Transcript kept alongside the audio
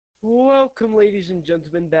Welcome, ladies and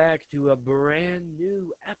gentlemen, back to a brand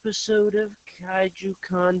new episode of Kaiju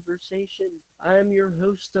Conversation. I'm your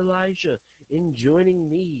host, Elijah, and joining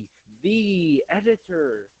me, the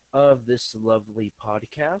editor of this lovely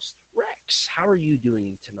podcast, Rex. How are you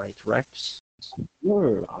doing tonight, Rex?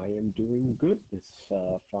 Hello, I am doing good this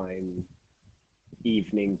fine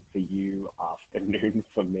evening for you, afternoon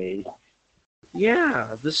for me.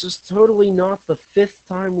 Yeah, this is totally not the fifth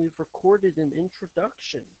time we've recorded an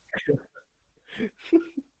introduction.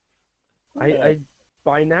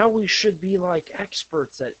 By now we should be like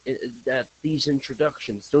experts at these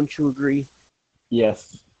introductions. Don't you agree?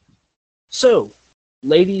 Yes. So,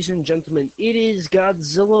 ladies and gentlemen, it is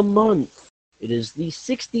Godzilla month. It is the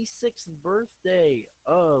 66th birthday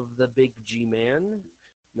of the Big G-Man.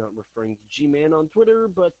 Not referring to G-Man on Twitter,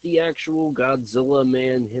 but the actual Godzilla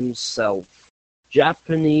man himself.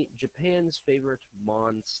 Japan's favorite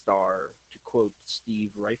Monstar, to quote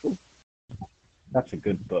Steve Rifle. That's a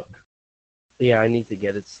good book. Yeah, I need to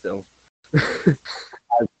get it still. I've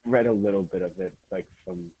read a little bit of it, like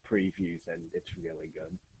from previews, and it's really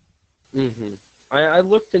good. Mm-hmm. I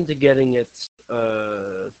looked into getting it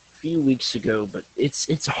a few weeks ago, but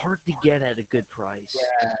it's hard to get at a good price.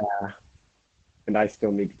 Yeah. And I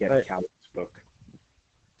still need to get Coward's book.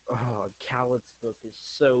 Oh, Khaled's book is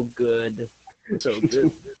so good. So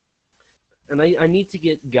good. And I need to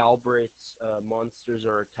get Galbraith's Monsters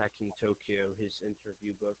Are Attacking Tokyo, his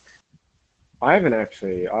interview book. I haven't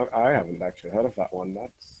actually heard of that one.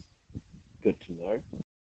 That's good to know.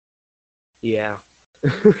 Yeah.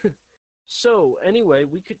 So, anyway,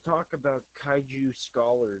 we could talk about kaiju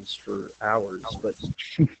scholars for hours, but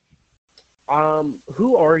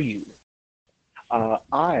who are you?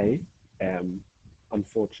 I am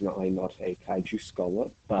unfortunately not a kaiju scholar,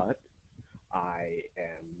 but I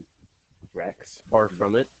am Rex. Far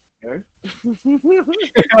from it. I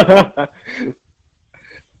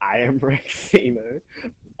am Rexino,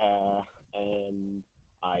 and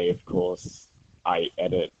I've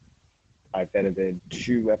edited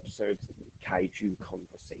 2 episodes of the Kaiju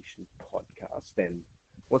Conversation podcast, and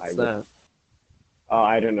What's that?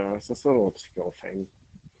 I don't know, it's this little obscure thing.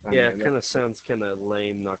 Yeah, it kind of sounds kind of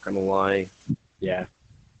lame, not gonna lie. Yeah.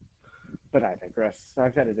 But I digress.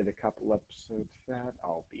 I've edited a couple episodes for that.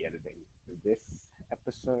 I'll be editing this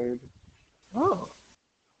episode. Oh.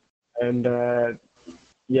 And,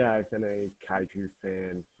 yeah, I've been a kaiju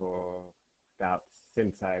fan for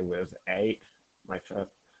since I was 8. My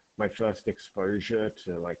first exposure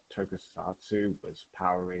to like tokusatsu was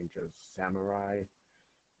Power Rangers Samurai,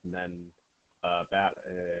 and then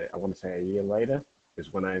I want to say a year later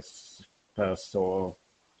is when I first saw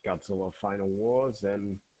Godzilla Final Wars,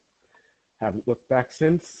 and haven't looked back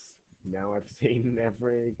since. Now I've seen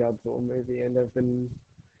every Godzilla movie, and I've been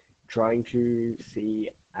trying to see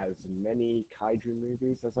as many kaiju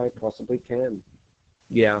movies as I possibly can.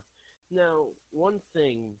 Yeah. Now, one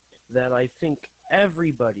thing that I think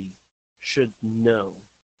everybody should know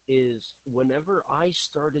is whenever I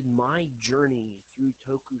started my journey through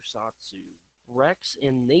tokusatsu, Rex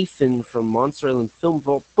and Nathan from Monster Island Film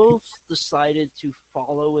Vault both decided to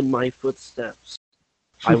follow in my footsteps.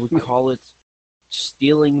 I would call it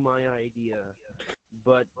stealing my idea,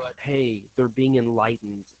 but hey, they're being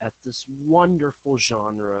enlightened at this wonderful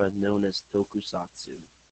genre known as tokusatsu.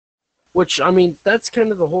 Which, I mean, that's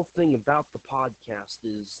kind of the whole thing about the podcast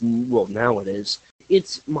is, well, now it is.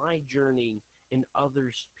 It's my journey and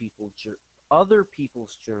other people's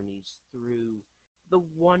journeys through the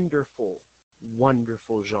wonderful,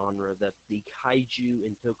 wonderful genre that the kaiju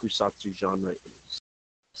and tokusatsu genre is.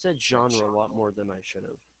 Said genre a lot more than I should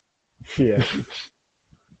have. Yeah.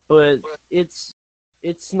 But it's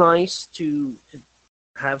nice to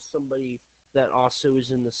have somebody that also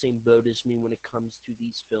is in the same boat as me when it comes to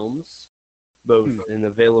these films, both in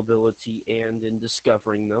availability and in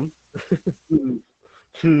discovering them.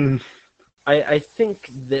 I think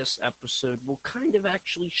this episode will kind of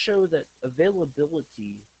actually show that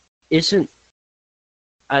availability isn't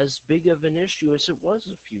as big of an issue as it was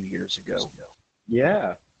a few years ago.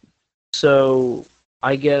 Yeah. So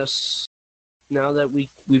I guess now that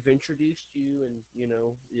we've introduced you, and you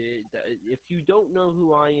know, if you don't know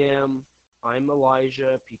who I am, I'm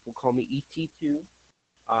Elijah. People call me ET2.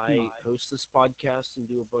 I host this podcast and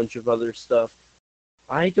do a bunch of other stuff.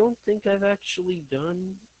 I don't think I've actually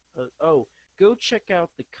done. Go check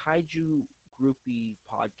out the Kaiju Groupie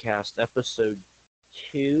podcast, episode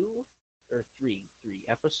 2 or 3,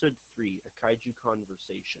 episode 3, a Kaiju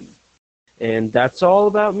Conversation, and that's all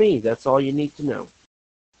about me. That's all you need to know.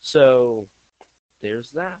 So there's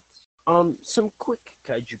that. Some quick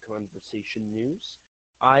Kaiju Conversation news.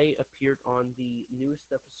 I appeared on the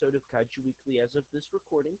newest episode of Kaiju Weekly as of this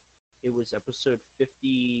recording. It was episode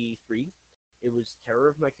 53. It was Terror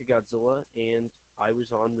of Mechagodzilla, and I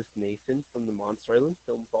was on with Nathan from the Monster Island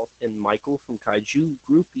Film Vault and Michael from Kaiju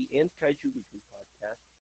Groupie and Kaiju Weekly podcast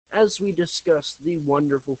as we discussed the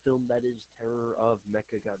wonderful film that is Terror of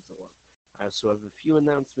Mechagodzilla. I also have a few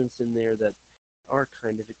announcements in there that are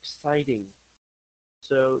kind of exciting.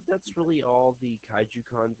 So that's really all the Kaiju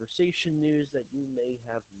conversation news that you may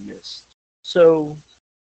have missed. So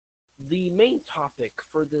the main topic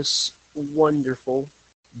for this wonderful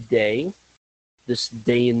day, this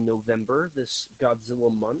day in November, this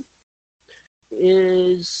Godzilla month,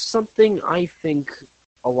 is something I think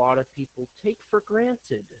a lot of people take for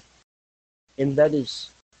granted, and that is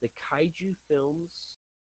the Kaiju films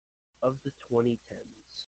of the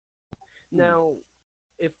 2010s. Now,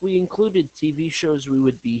 if we included TV shows, we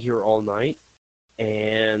would be here all night,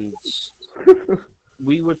 and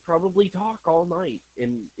we would probably talk all night,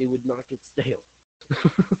 and it would not get stale.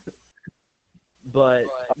 But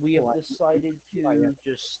we have decided to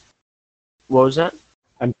just... What was that?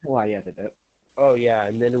 Until I edit it. Oh, yeah,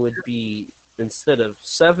 and then it would be, instead of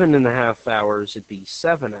 7.5 hours, it'd be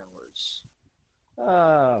 7 hours.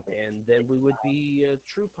 And then we would be a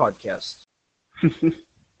true podcast.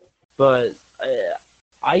 But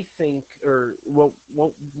I think, or what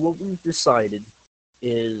we've decided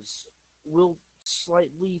is we'll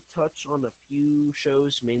slightly touch on a few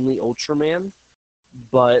shows, mainly Ultraman,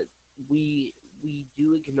 but we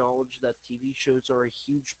do acknowledge that TV shows are a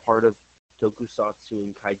huge part of tokusatsu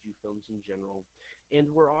and kaiju films in general,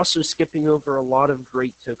 and we're also skipping over a lot of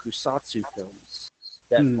great tokusatsu films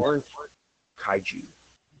that aren't kaiju.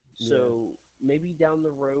 So maybe down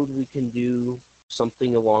the road we can do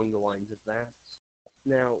something along the lines of that.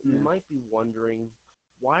 Now, you might be wondering,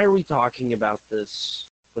 why are we talking about this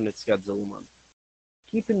when it's Godzilla month?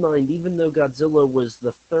 Keep in mind, even though Godzilla was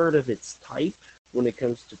the third of its type when it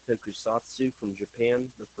comes to tokusatsu from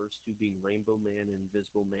Japan, the first two being Rainbow Man and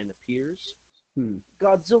Invisible Man Appears,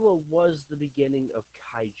 Godzilla was the beginning of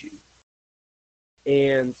kaiju.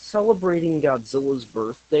 And celebrating Godzilla's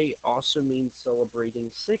birthday also means celebrating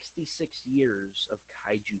 66 years of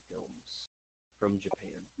kaiju films from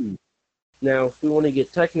Japan. Now, if we want to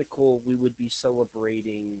get technical, we would be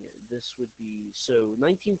celebrating, this would be,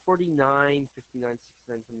 1949, 59,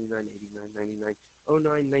 69, 79, 89, 99,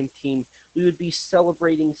 09, 19, we would be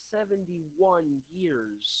celebrating 71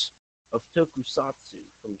 years of tokusatsu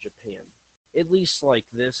from Japan. At least like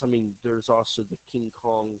this. I mean, there's also the King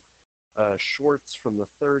Kong shorts from the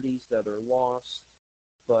 30s that are lost,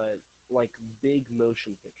 but like big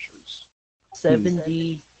motion pictures.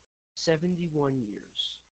 71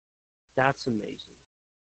 years. That's amazing.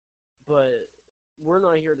 But we're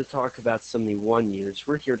not here to talk about 71 years.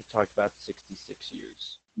 We're here to talk about 66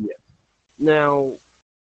 years. Yeah. Now,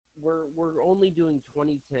 we're only doing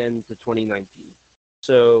 2010 to 2019.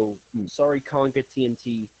 So, sorry Conga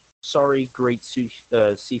TNT. Sorry Great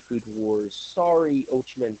Seafood Wars. Sorry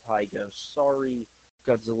Ultraman Taiga. Sorry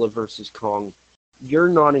Godzilla vs. Kong. You're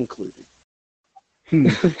not included. They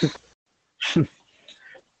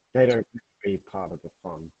don't be part of the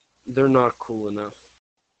fun. They're not cool enough.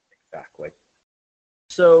 Exactly.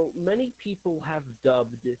 So, many people have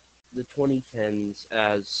dubbed the 2010s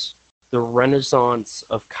as the renaissance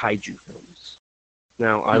of kaiju films.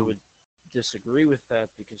 Now, I would disagree with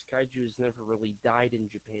that because kaiju has never really died in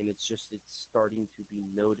Japan. It's just it's starting to be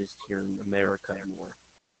noticed here in America more.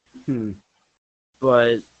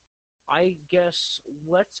 But I guess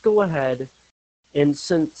let's go ahead, and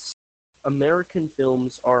since American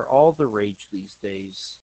films are all the rage these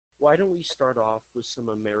days, why don't we start off with some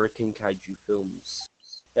American kaiju films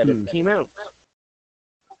that have came out?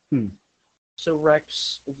 So,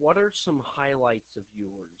 Rex, what are some highlights of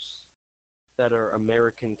yours that are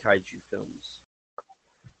American kaiju films?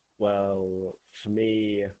 Well, for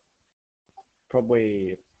me,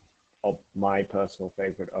 probably my personal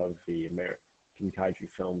favorite of the American kaiju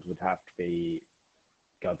films would have to be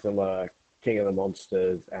Godzilla, King of the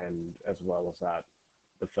Monsters, and as well as that,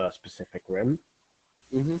 the first Pacific Rim.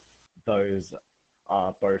 Those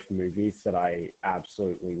are both movies that I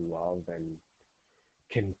absolutely love and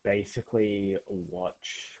can basically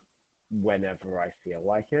watch whenever I feel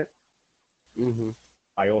like it.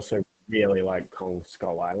 I also really like Kong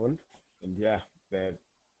Skull Island. And yeah, they're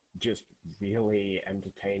just really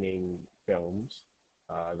entertaining films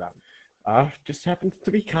that just happens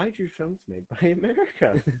to be kaiju films made by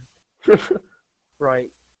America.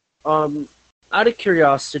 Right. Out of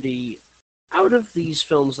curiosity, out of these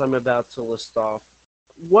films I'm about to list off,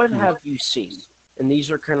 what have you seen? And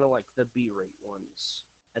these are kind of like the B-rate ones.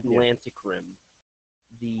 Atlantic Rim.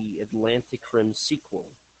 the Atlantic Rim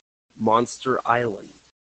sequel, Monster Island,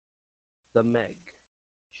 The Meg,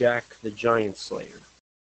 Jack the Giant Slayer.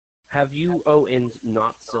 And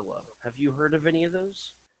Notzilla. Have you heard of any of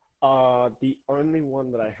those? The only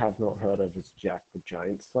one that I have not heard of is Jack the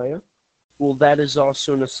Giant Slayer. Well, that is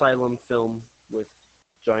also an Asylum film with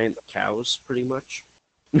giant cows, pretty much.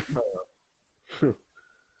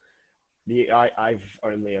 I've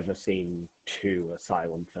only ever seen two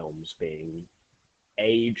Asylum films, being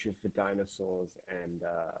Age of the Dinosaurs and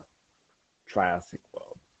Triassic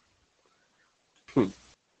World.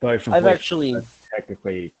 Both of I've which actually are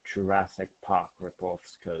technically Jurassic Park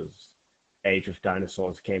ripoffs, because Age of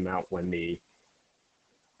Dinosaurs came out when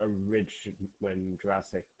when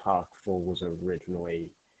Jurassic Park 4 was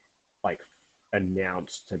originally like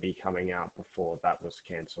announced to be coming out, before that was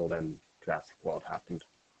cancelled and Jurassic World happened.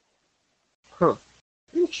 Huh.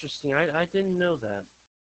 Interesting. I didn't know that.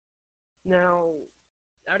 Now,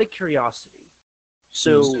 out of curiosity,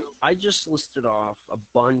 so I just listed off a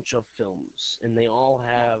bunch of films, and they all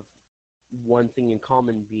have one thing in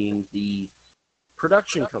common, being the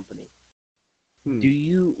production company.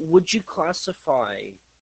 Would you classify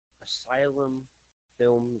Asylum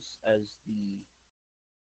films as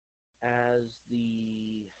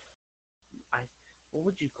what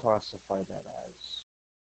would you classify that as?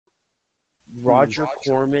 Roger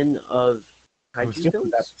Corman of I was kaiju just about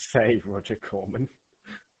films? to say Roger Corman.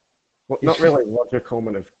 Well, not really Roger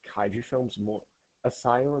Corman of kaiju films. More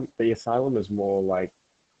Asylum. The Asylum is more like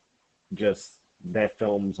just their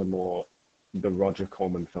films are more the Roger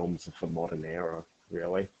Corman films of the modern era,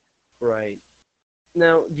 really. Right.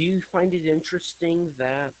 Now, do you find it interesting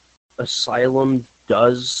that Asylum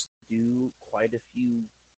does do quite a few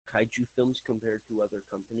kaiju films compared to other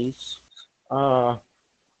companies? I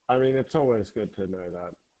mean, it's always good to know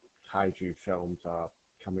that kaiju films are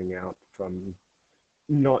coming out from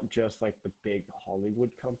not just like the big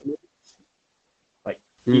Hollywood companies. Like,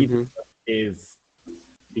 even is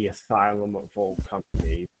the Asylum of all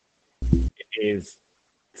companies, it is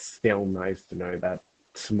still nice to know that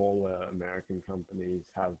smaller American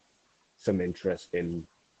companies have some interest in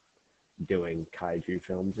doing kaiju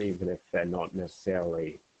films, even if they're not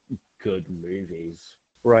necessarily good movies.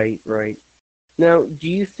 Right, right. Now, do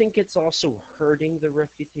you think it's also hurting the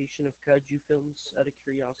reputation of kaiju films, out of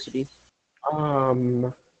curiosity?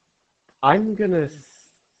 I'm gonna.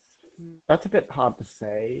 That's a bit hard to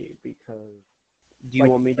say, because Do you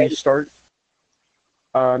want me to start?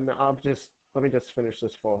 no, let me just finish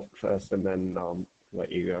this first, and then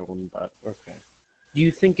let you go on that. Okay. Do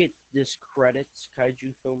you think it discredits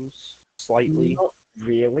kaiju films slightly? Not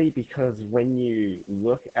really, because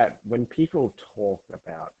when people talk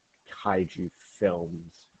about kaiju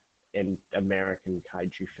films in American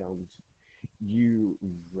kaiju films, you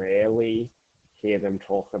rarely hear them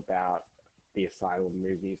talk about the Asylum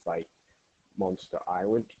movies like Monster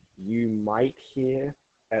Island. You might hear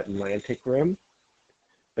Atlantic Rim,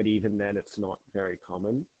 but even then it's not very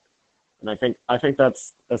common. And I think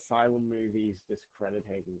that's Asylum movies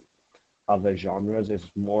discrediting other genres is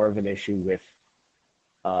more of an issue with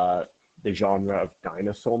the genre of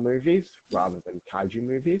dinosaur movies rather than kaiju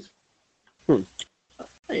movies.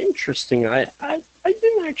 Interesting. I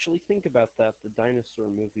didn't actually think about that, the dinosaur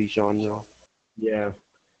movie genre. Yeah,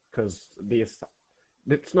 because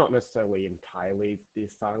it's not necessarily entirely the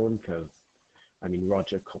Asylum, because I mean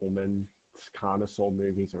Roger Corman's Carnosaur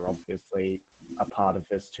movies are obviously a part of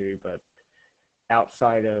this too, but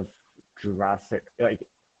outside of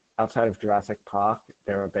outside of Jurassic Park,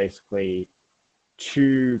 there are basically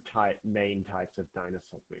two main types of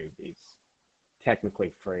dinosaur movies. Technically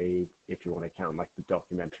three, if you want to count like the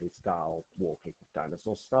documentary style Walking with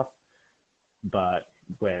Dinosaur stuff,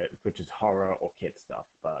 which is horror or kid stuff.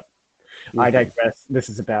 But I digress. This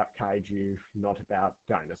is about kaiju, not about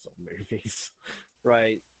dinosaur movies.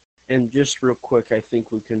 Right. And just real quick, I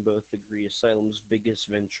think we can both agree Asylum's biggest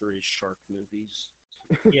venture is shark movies.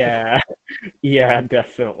 Yeah, yeah,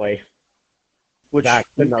 definitely. Which That's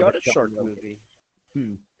we've another got a shark genre. movie.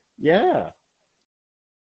 Yeah.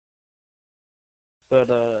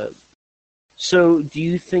 But, so do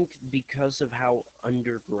you think because of how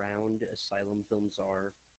underground Asylum films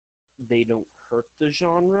are, they don't hurt the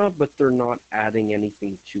genre, but they're not adding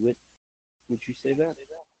anything to it? Would you say that?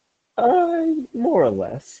 More or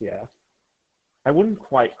less, yeah. I wouldn't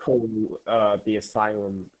quite call the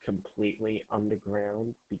Asylum completely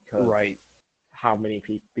underground, because Right.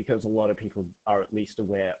 because a lot of people are at least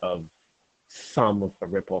aware of some of the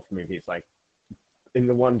rip-off movies. Like in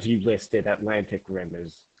the ones you listed, Atlantic Rim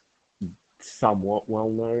is somewhat well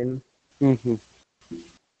known. Mm-hmm.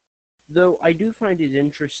 Though I do find it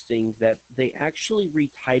interesting that they actually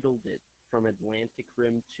retitled it from Atlantic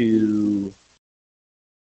Rim to...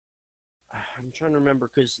 I'm trying to remember,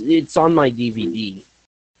 because it's on my DVD.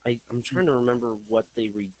 I'm trying to remember what they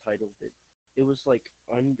retitled it. It was like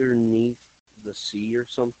Underneath the Sea or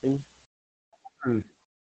something. Hmm.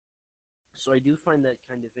 So I do find that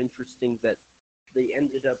kind of interesting that they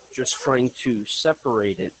ended up just trying to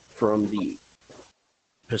separate it from the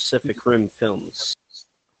Pacific Rim films.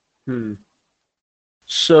 Hmm.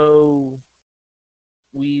 So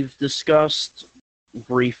we've discussed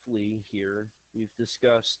briefly here, we've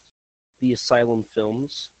discussed the Asylum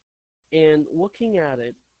films, and looking at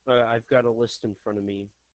it, I've got a list in front of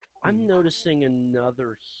me. I'm noticing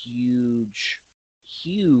another huge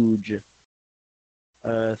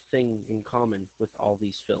thing in common with all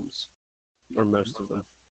these films, or most of them.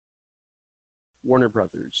 Warner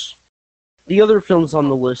Brothers. The other films on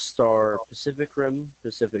the list are Pacific Rim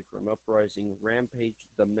Uprising, Rampage,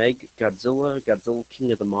 The Meg, Godzilla, Godzilla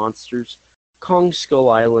King of the Monsters, Kong Skull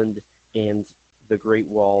Island, and The Great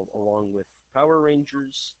Wall, along with Power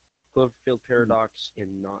Rangers, Cloverfield Paradox,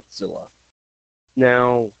 and Notzilla.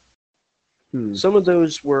 Now, some of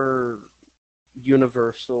those were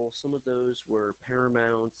Universal, some of those were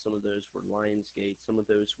Paramount, some of those were Lionsgate, some of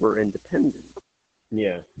those were independent.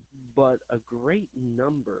 Yeah. But a great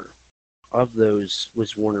number of those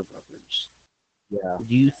was Warner Brothers. Yeah.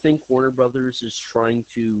 Do you think Warner Brothers is trying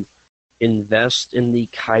to invest in the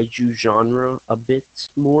kaiju genre a bit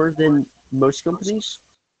more than most companies?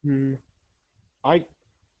 I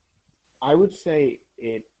would say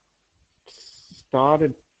it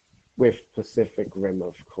started with Pacific Rim,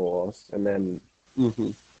 of course, and then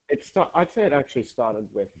I'd say it actually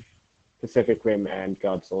started with Pacific Rim and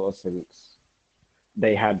Godzilla, since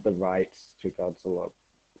they had the rights to Godzilla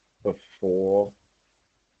before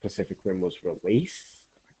Pacific Rim was released.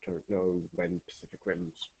 I don't know when Pacific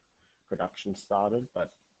Rim's production started,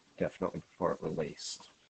 but definitely before it released.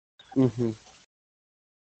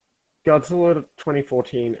 Godzilla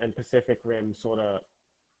 2014 and Pacific Rim sort of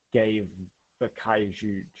gave the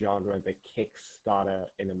kaiju genre the Kickstarter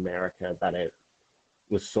in America that it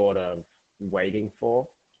was sort of waiting for.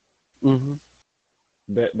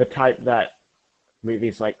 The type that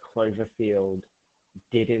movies like Cloverfield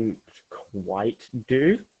didn't quite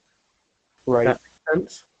do. Right. That makes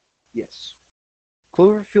sense? Yes.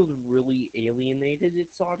 Cloverfield really alienated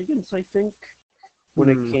its audience, I think, when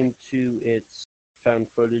it came to its found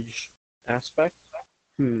footage aspect.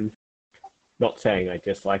 Not saying I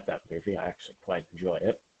dislike that movie, I actually quite enjoy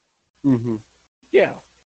it. Yeah.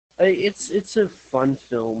 It's a fun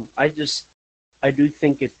film. I do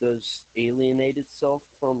think it does alienate itself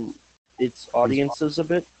from its audiences a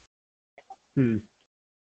bit.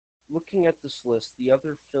 Looking at this list, the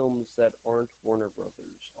other films that aren't Warner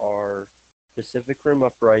Brothers are Pacific Rim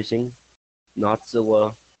Uprising,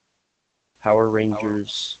 Notzilla, Power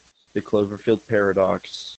Rangers, The Cloverfield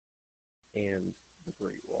Paradox, and The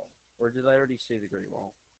Great Wall. Or did I already say The Great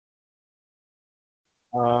Wall?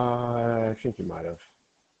 I think you might have.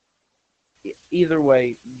 Either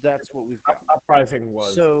way, that's what we've got. Uprising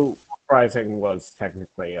was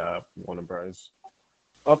technically Warner Bros.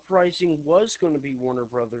 Uprising was going to be Warner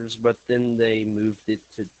Brothers, but then they moved it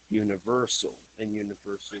to Universal, and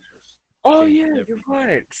Universal just... Oh yeah, you're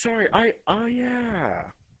right. Sorry,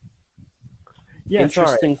 yeah. Yeah,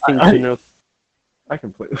 interesting thing to note. I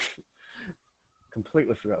completely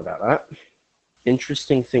forgot about that.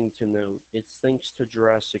 Interesting thing to note. It's thanks to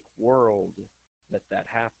Jurassic World that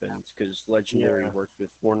happened, because Legendary worked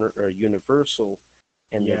with Universal,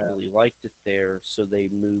 and they really liked it there, so they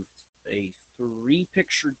moved a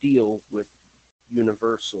 3-picture deal with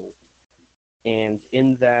Universal, and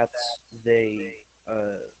in that they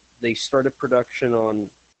started production on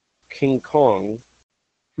King Kong.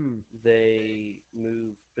 They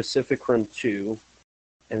moved Pacific Rim 2,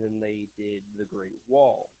 and then they did The Great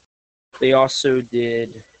Wall. They also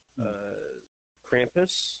did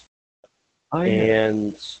Krampus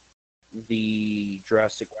and the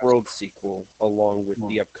Jurassic World sequel, along with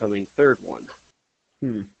the upcoming third one.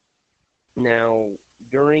 Now,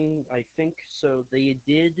 I think they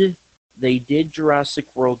did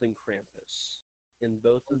Jurassic World and Krampus, and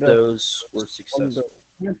both of those were successful.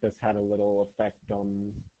 Krampus had a little effect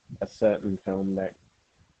on a certain film that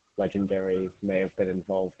Legendary may have been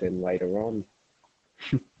involved in later on.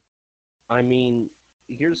 I mean,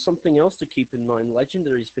 here's something else to keep in mind.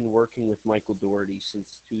 Legendary's been working with Michael Dougherty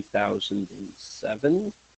since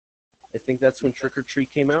 2007. I think that's when Trick or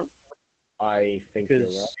Treat came out. I think you're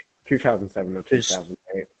right. 2007 or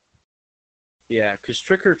 2008. Yeah, because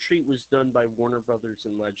Trick or Treat was done by Warner Brothers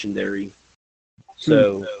and Legendary.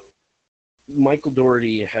 So Michael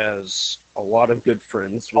Dougherty has a lot of good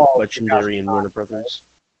friends with Legendary and Warner Brothers.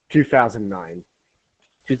 2009.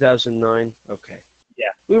 2009. Okay.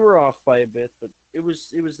 Yeah. We were off by a bit, but it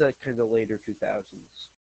was that kind of later 2000s.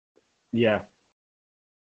 Yeah.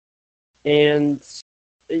 And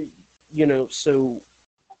so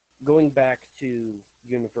going back to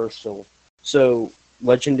Universal, so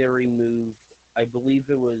Legendary moved, I believe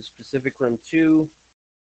it was Pacific Rim 2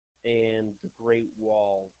 and The Great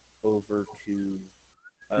Wall over to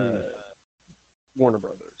Warner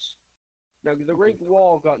Brothers. Now, The Great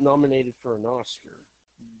Wall got nominated for an Oscar,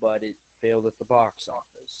 but it failed at the box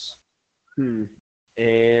office.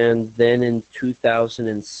 And then in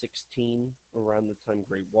 2016, around the time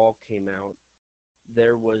Great Wall came out,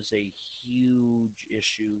 there was a huge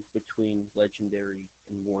issue between Legendary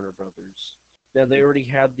and Warner Brothers. Now, they already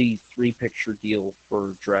had the 3-picture deal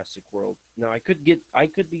for Jurassic World. Now, I could be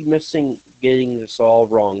getting this all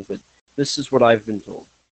wrong, but this is what I've been told.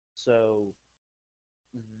 So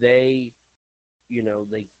they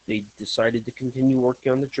decided to continue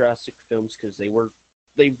working on the Jurassic films because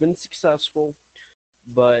they've been successful,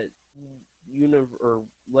 but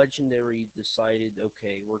Legendary decided,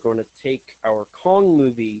 okay, we're going to take our Kong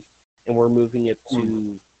movie and we're moving it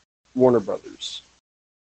to Warner Brothers.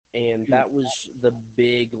 And that was the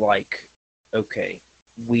big, okay,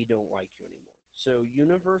 we don't like you anymore. So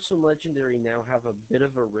Universal and Legendary now have a bit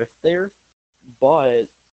of a rift there, but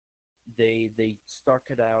they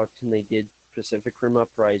stuck it out and they did Pacific Rim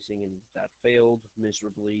Uprising, and that failed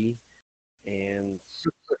miserably. And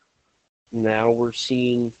now we're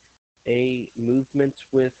seeing a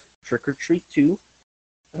movement with Trick or Treat 2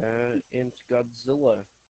 and Godzilla.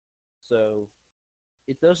 So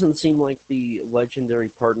it doesn't seem like the Legendary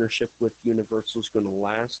partnership with Universal is going to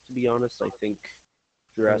last, to be honest. I think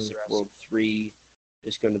Jurassic World 3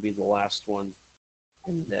 is going to be the last one.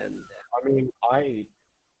 And then... I mean, I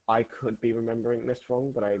could be remembering this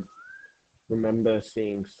wrong, but I remember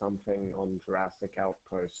seeing something on Jurassic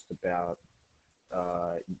Outpost about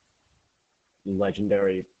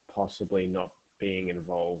Legendary possibly not being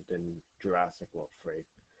involved in Jurassic World 3.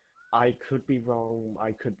 I could be wrong,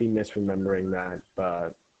 I could be misremembering that,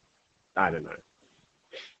 but I don't know.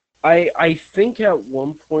 I think at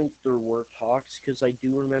one point there were talks, because I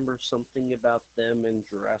do remember something about them in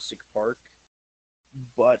Jurassic Park,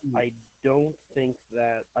 but I don't think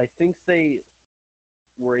that... I think they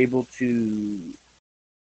were able to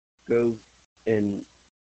go and,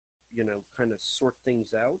 kind of sort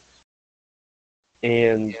things out,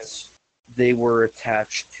 and they were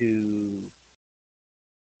attached to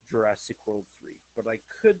Jurassic World 3, but I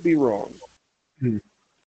could be wrong.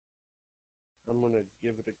 I'm going to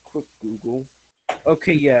give it a quick Google.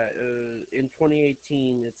 Okay, yeah, in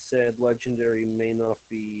 2018 it said Legendary may not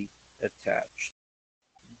be attached.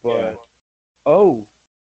 But,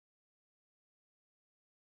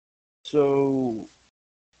 so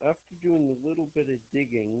after doing a little bit of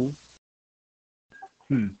digging,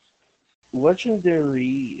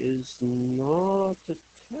 Legendary is not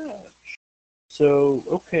attached. So,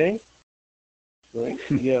 okay. Right,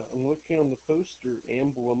 yeah, I'm looking on the poster,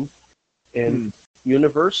 emblem, and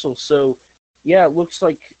Universal. So, yeah, it looks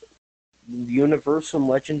like Universal and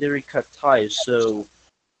Legendary cut ties. So,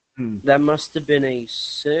 that must have been a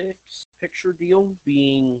 6-picture deal,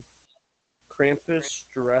 being Krampus,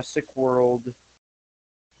 Jurassic World,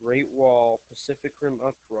 Great Wall, Pacific Rim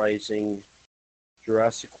Uprising,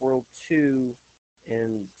 Jurassic World 2,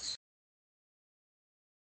 and...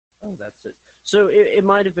 oh, that's it. So it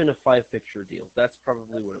might have been a 5-picture deal. That's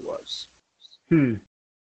probably what it was.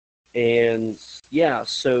 And, yeah,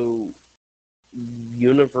 so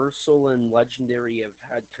Universal and Legendary have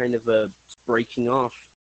had kind of a breaking off.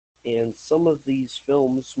 And some of these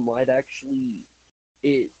films might actually,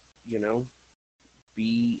 be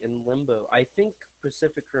in limbo. I think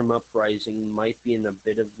Pacific Rim Uprising might be in a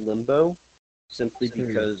bit of limbo, simply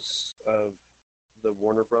because of the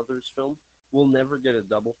Warner Brothers film. We'll never get a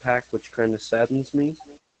double pack, which kind of saddens me.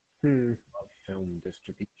 Love film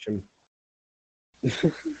distribution.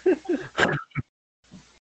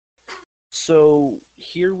 So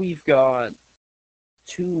here we've got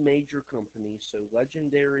 2 major companies, so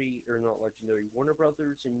Warner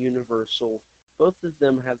Brothers and Universal. Both of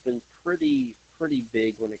them have been pretty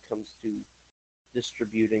big when it comes to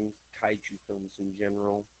distributing kaiju films in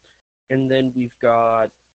general. And then we've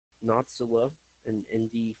got Notzilla, an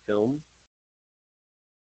indie film.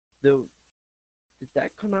 Though, did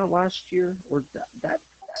that come out last year? Or that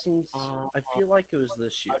seems... I feel like it was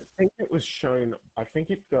this year. I think it was shown... I think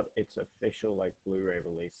it got its official, Blu-ray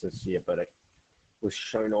release this year, but it was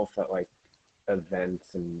shown off at,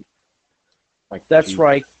 events and, That's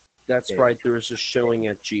right. That's in right. There was a showing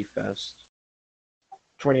at G-Fest.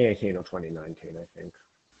 2018 or 2019, I think.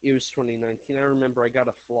 It was 2019. I remember I got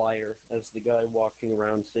a flyer as the guy walking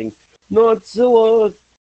around saying, "Notzilla,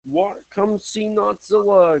 come see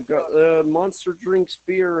Notzilla. Monster drinks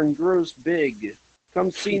beer and grows big.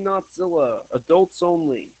 Come see Notzilla. Adults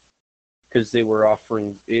only." Because they were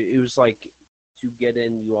offering, it was like, to get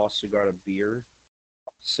in, you also got a beer.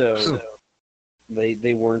 So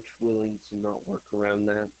they weren't willing to not work around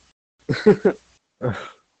that.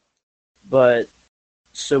 But,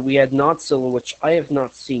 so we had Notzilla, which I have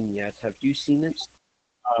not seen yet. Have you seen it?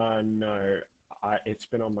 No. It's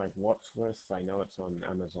been on my watch list. I know it's on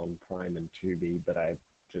Amazon Prime and Tubi, but I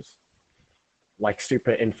just, like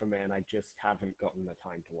Super Infoman, I just haven't gotten the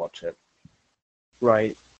time to watch it.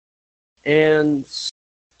 Right. And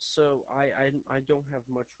so I don't have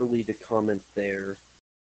much really to comment there.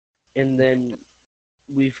 And then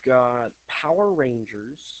we've got Power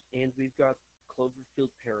Rangers, and we've got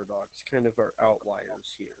Cloverfield Paradox, kind of our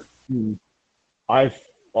outliers here. I've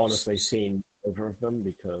honestly seen over of them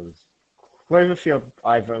because Cloverfield,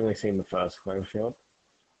 I've only seen the first Cloverfield.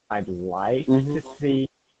 I'd like to see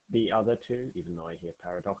the other two, even though I hear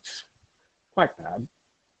Paradox quite bad.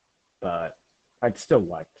 But I'd still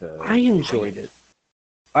like to. I enjoyed it.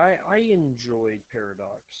 I enjoyed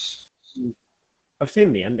Paradox. I've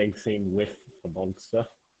seen the ending scene with the monster.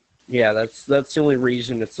 Yeah, that's the only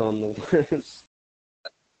reason it's on the list.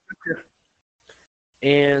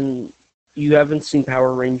 And you haven't seen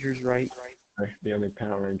Power Rangers, right? The only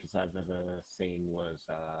Power Rangers I've ever seen was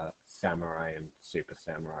Samurai and Super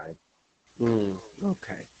Samurai.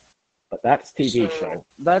 Okay. But that's TV show.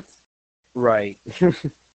 That's right.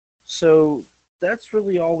 So that's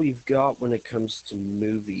really all we've got when it comes to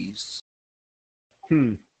movies.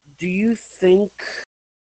 Do you think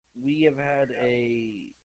we have had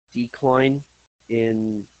a decline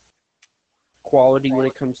in quality when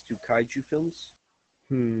it comes to kaiju films?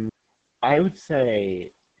 I would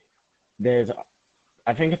say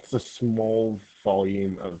I think it's a small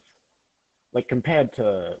volume of, like, compared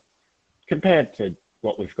to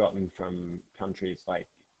what we've gotten from countries like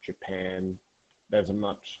Japan, there's a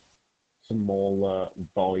much smaller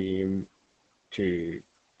volume to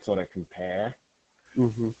sort of compare.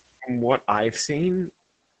 From what I've seen,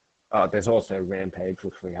 there's also Rampage,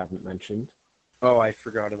 which we haven't mentioned. Oh, I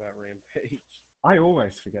forgot about Rampage. I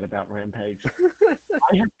always forget about Rampage.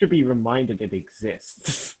 I have to be reminded it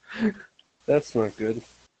exists. That's not good.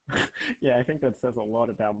 Yeah, I think that says a lot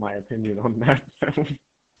about my opinion on that film.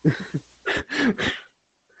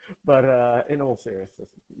 But in all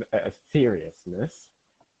seriousness,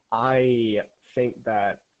 I think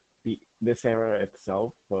that this era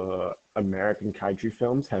itself for American kaiju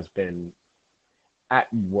films has been,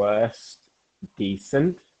 at worst,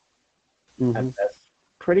 decent, and that's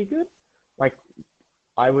pretty good. Like,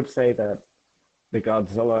 I would say that the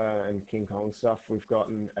Godzilla and King Kong stuff we've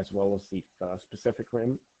gotten, as well as the first Pacific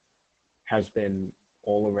Rim, has been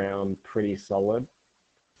all around pretty solid.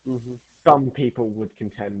 Some people would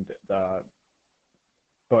contend that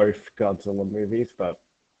both Godzilla movies, but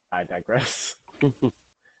I digress.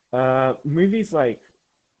 Movies like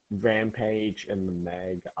Rampage and The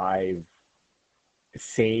Meg, I've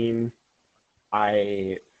seen.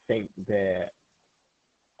 I think they're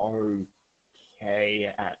okay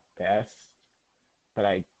at best, but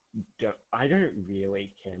I don't really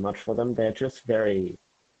care much for them. They're just very,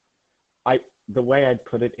 the way I'd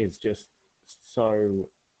put it is just so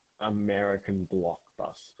American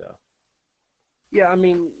blockbuster. Yeah, I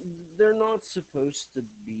mean, they're not supposed to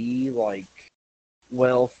be, like,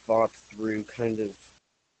 well thought through kind of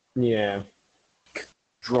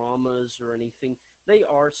dramas or anything. They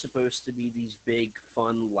are supposed to be these big,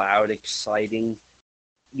 fun, loud, exciting,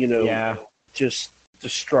 just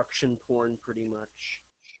destruction porn, pretty much.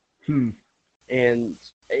 And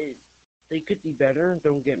they could be better,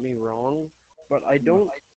 don't get me wrong, but I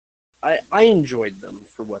enjoyed them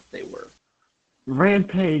for what they were.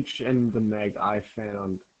 Rampage and The Meg, I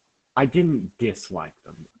didn't dislike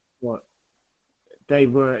them. They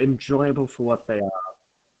were enjoyable for what they are,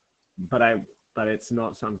 but it's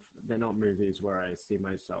not they're not movies where I see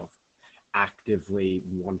myself actively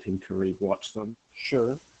wanting to rewatch them.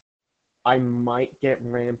 Sure. I might get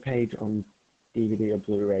Rampage on DVD or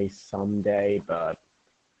Blu-ray someday, but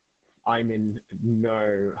I'm in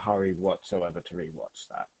no hurry whatsoever to rewatch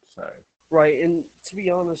that. So. Right, and to be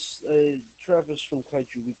honest, Travis from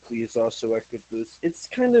Kaiju Weekly has also echoed this. It's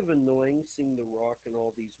kind of annoying seeing The Rock in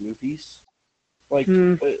all these movies. Like,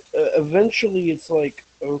 eventually it's like,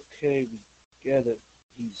 okay, we get it,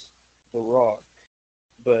 he's The Rock.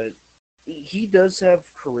 But he does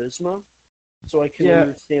have charisma, So I can Yeah.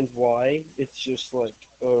 understand why. It's just like,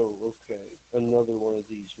 oh, okay, another one of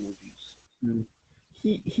these movies. Mm.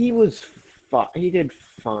 He was he did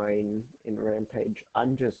fine in Rampage.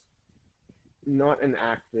 I'm just not an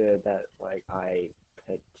actor that like I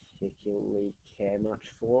particularly care much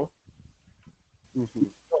for. Hmm.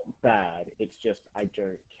 Not bad. It's just I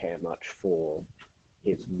don't care much for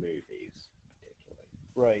his movies particularly.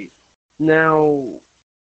 Right. Now,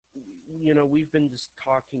 we've been just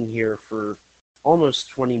talking here for almost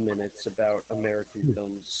 20 minutes about American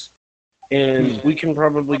films, and we can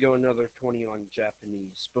probably go another 20 on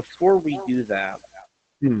Japanese. Before we do that,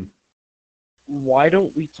 Hmm. why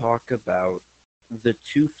don't we talk about the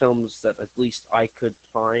two films that at least I could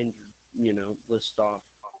find, list off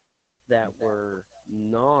that were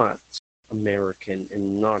not American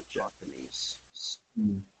and not Japanese?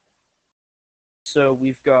 Hmm. So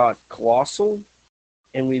we've got Colossal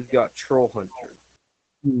and we've got Troll Hunter.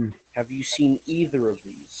 Hmm. Have you seen either of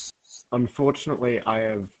these? Unfortunately, I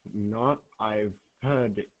have not. I've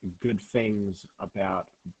heard good things about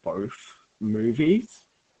both movies,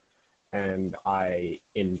 and I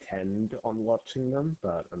intend on watching them,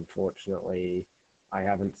 but unfortunately, I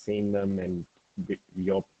haven't seen them, and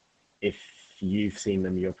if you've seen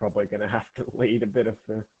them, you're probably going to have to lead a bit of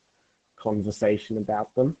a conversation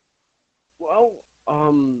about them. Well,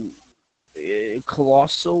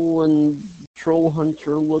 Colossal and Troll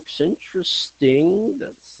Hunter looks interesting.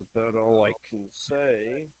 That's about all I can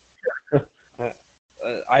say.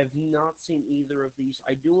 I've not seen either of these.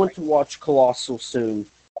 I do want to watch Colossal soon,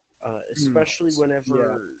 especially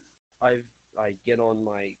whenever I get on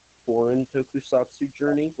my foreign tokusatsu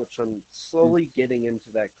journey, which I'm slowly getting into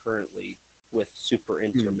that currently with Super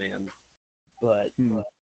Interman. But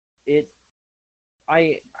it,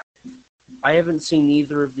 I haven't seen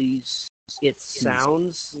either of these. It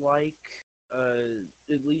sounds like at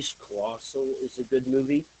least Colossal is a good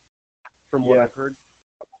movie, from what I've heard.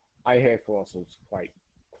 I hear Colossal's quite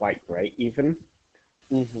great, even.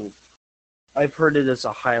 Hmm. I've heard it as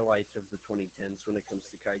a highlight of the 2010s when it comes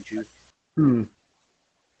to kaiju.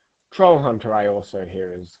 Troll Hunter, I also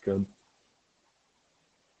hear is good,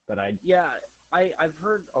 but I've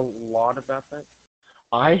heard a lot about that.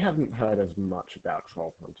 I haven't heard as much about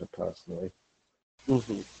Troll Hunter personally,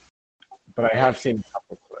 Hmm. but I have seen a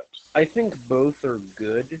couple clips. I think both are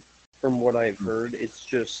good, from what I've heard. It's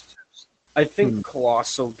just I think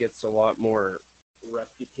Colossal gets a lot more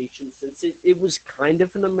reputation since it was kind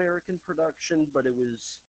of an American production, but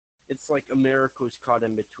it's like America was caught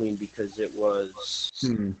in between because it was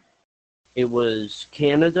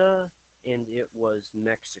Canada and it was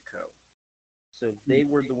Mexico. So they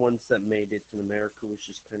were the ones that made it, and America was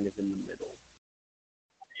just kind of in the middle.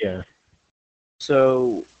 Yeah.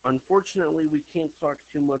 So unfortunately, we can't talk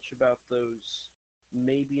too much about those.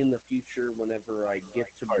 Maybe in the future, whenever I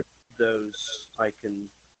get to those, I can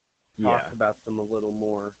talk about them a little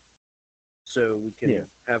more, so we can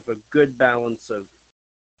have a good balance of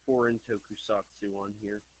foreign tokusatsu on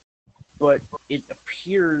here. But it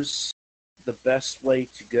appears the best way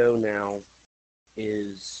to go now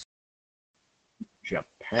is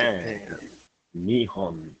Japan.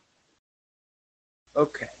 Nihon.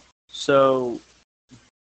 Okay, so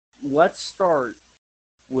let's start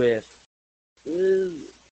with.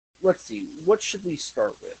 Let's see, what should we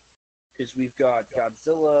start with? Because we've got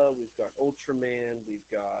Godzilla, we've got Ultraman, we've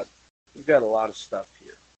got a lot of stuff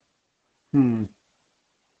here. Do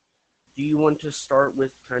you want to start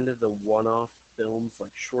with kind of the one-off films,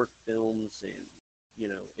 like short films and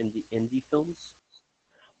indie films?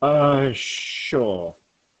 Sure.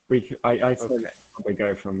 I think probably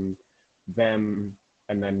go from them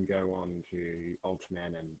and then go on to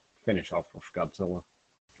Ultraman and finish off with Godzilla.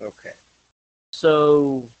 Okay.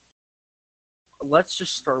 So let's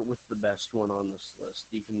just start with the best one on this list,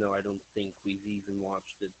 even though I don't think we've even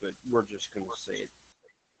watched it, but we're just going to say it.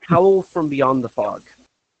 Howl from Beyond the Fog.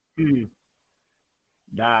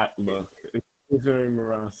 That look,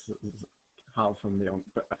 Howl from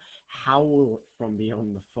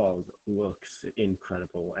Beyond the Fog looks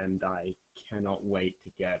incredible, and I cannot wait to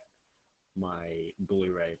get my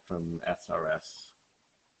Blu-ray from SRS.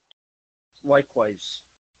 Likewise,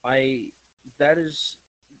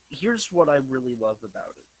 here's what I really love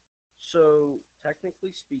about it. So,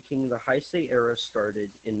 technically speaking, the Heisei era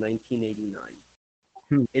started in 1989.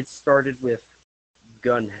 It started with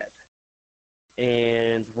Gunhead.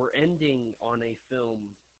 And we're ending on a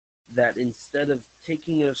film that, instead of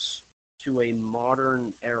taking us to a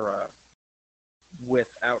modern era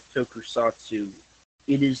without tokusatsu,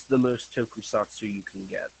 it is the most tokusatsu you can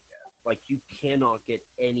get. Like, you cannot get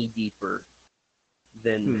any deeper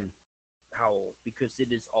than Howl because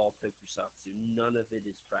it is all tokusatsu. None of it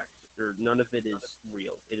is practical, or none of it is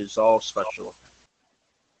real. It is all special.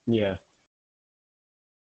 Yeah.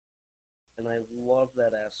 And I love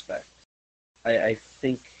that aspect. I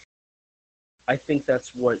think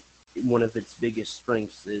that's what one of its biggest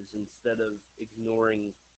strengths is. Instead of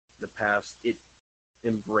ignoring the past, it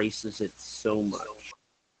embraces it so much.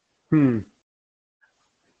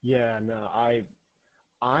 Yeah, no,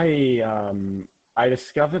 I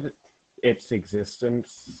discovered its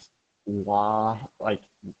existence like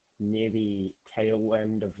near the tail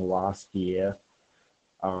end of last year,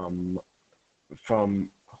 um,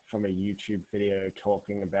 from a YouTube video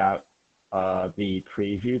talking about the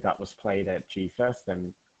preview that was played at G-Fest,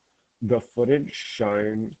 and the footage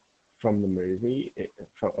shown from the movie,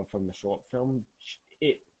 from the short film,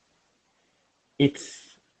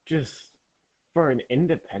 it's just, for an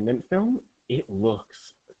independent film, it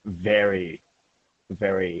looks very,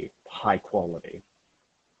 very high quality.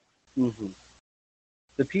 Mm-hmm.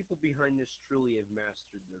 The people behind this truly have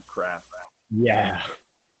mastered their craft. Yeah.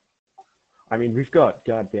 I mean, we've got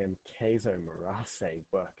goddamn Keizo Murase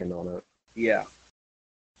working on it. Yeah.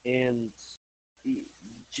 And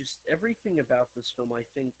just everything about this film, I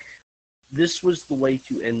think this was the way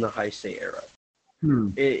to end the Heisei era.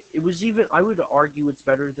 It was even, I would argue it's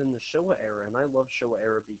better than the Showa era, and I love Showa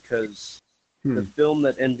era because the film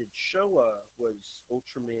that ended Showa was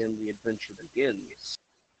Ultraman The Adventure Begins,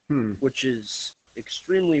 which is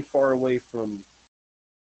extremely far away from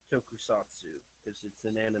tokusatsu because it's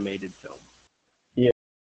an animated film. Yeah.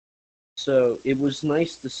 So it was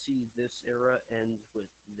nice to see this era end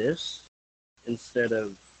with this instead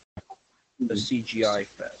of the CGI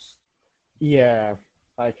fest. Yeah,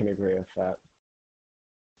 I can agree with that.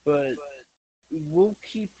 But we'll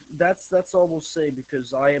keep, that's all we'll say,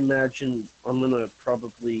 because I imagine I'm gonna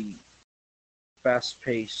probably fast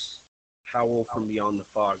pace Howl from Beyond the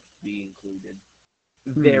Fog to be included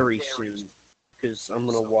very soon, because I'm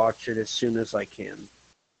gonna watch it as soon as I can.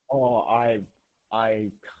 Oh,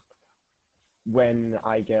 when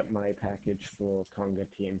I get my package for Konga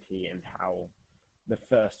TNT and Howl, the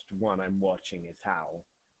first one I'm watching is Howl.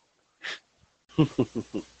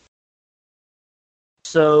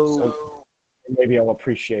 So maybe I'll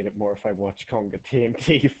appreciate it more if I watch Konga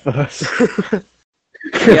TNT first.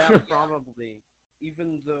 yeah, probably.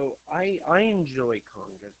 Even though I enjoy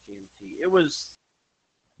Konga TNT,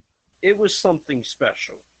 it was something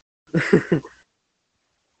special.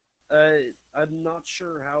 I'm not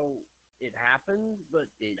sure how it happened, but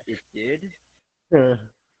it did. What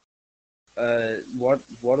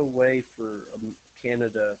a way for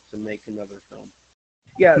Canada to make another film.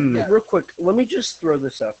 Yeah, real quick, let me just throw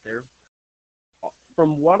this out there.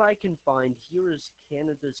 From what I can find, here is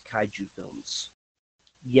Canada's kaiju films.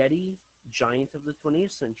 Yeti, Giant of the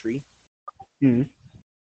 20th Century,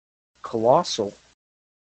 Colossal,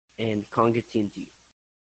 and Konga TNT.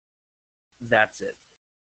 That's it.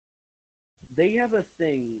 They have a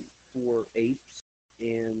thing for apes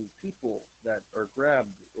and people that are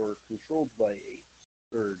grabbed or controlled by apes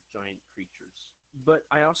or giant creatures. But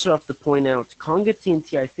I also have to point out, Konga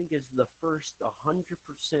TNT, I think, is the first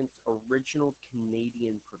 100% original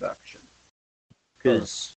Canadian production.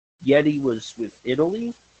 Because Yeti was with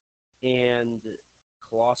Italy, and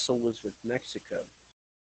Colossal was with Mexico.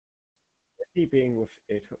 Yeti being with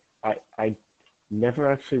Italy, I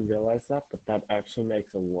never actually realized that, but that actually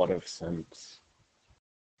makes a lot of sense.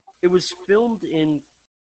 It was filmed in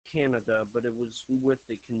Canada, but it was with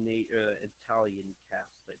the Italian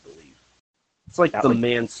cast, I believe. It's like The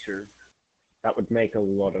Manster. That would make a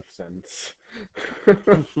lot of sense.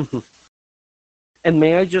 And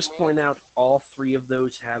may I just point out, all three of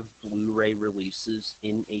those have Blu-ray releases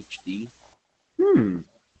in HD. I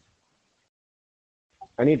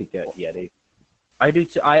need to get Yeti. I do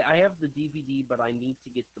too. I have the DVD, but I need to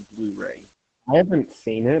get the Blu-ray. I haven't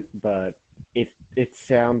seen it, but it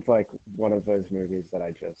sounds like one of those movies that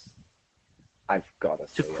I've got to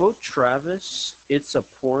see. To quote Travis, it's a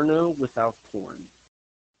porno without porn.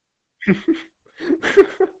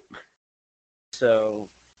 So,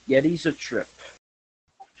 Yeti's a trip.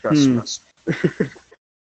 Trust me.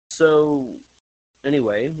 So,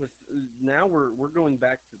 anyway, now we're going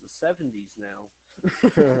back to the 70s now.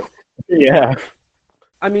 Yeah.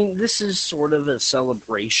 I mean, this is sort of a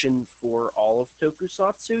celebration for all of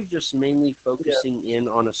Tokusatsu, just mainly focusing in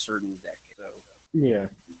on a certain decade. So. Yeah.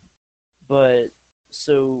 But,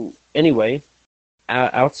 so, anyway,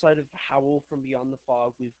 outside of Howl from Beyond the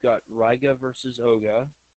Fog, we've got Raiga versus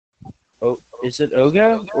Oga. Oh, is it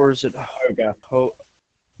Oga or is it Oga?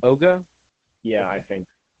 Oga? Yeah, okay. I think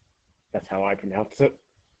that's how I pronounce it.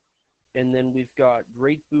 And then we've got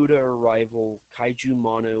Great Buddha Arrival, Kaiju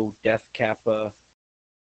Mono, Death Kappa.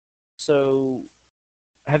 So,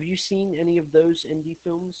 have you seen any of those indie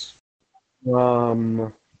films?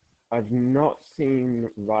 I've not seen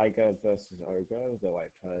Riga versus Ogre, though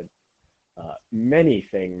I've heard many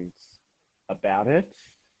things about it.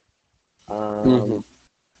 Mhm.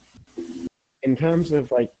 In terms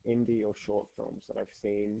of like indie or short films that I've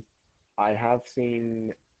seen, I have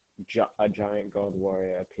seen A Giant God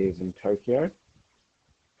Warrior Appears in Tokyo.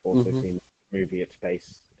 Also Mhm. seen the movie it's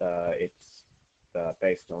based on.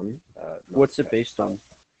 What's it Nausicaa. based on?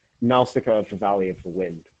 Nausicaa of the Valley of the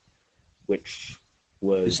Wind, which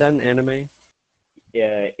Is that was an anime?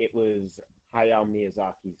 it was Hayao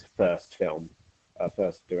Miyazaki's first film,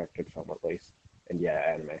 first directed film at least, and yeah,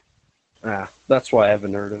 anime. Ah, that's why I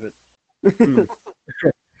haven't heard of it. Hmm.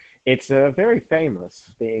 It's very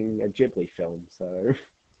famous, being a Ghibli film. So,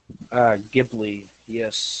 Ghibli,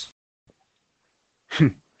 yes.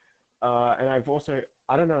 and I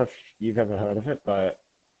don't know if you've ever heard of it, but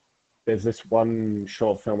there's this one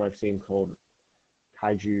short film I've seen called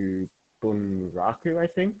Kaiju Bunraku, I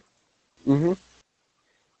think, Mhm.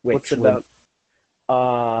 What's which it was about?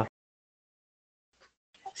 uh,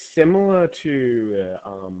 similar to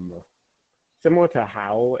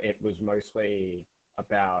how it was mostly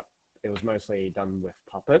done with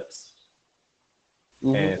puppets,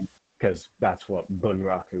 Mhm. and because that's what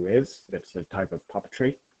bunraku is, it's a type of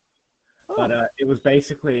puppetry. But Oh, it's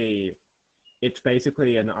basically it's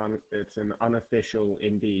an unofficial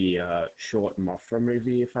indie short Mothra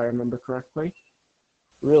movie, if I remember correctly.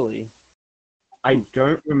 really? I Hmm.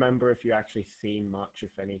 don't remember if you actually see much,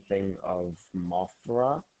 if anything, of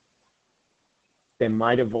Mothra. There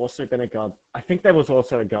might have also been I think there was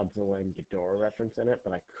also a Godzilla and Ghidorah reference in it,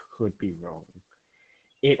 but I could be wrong.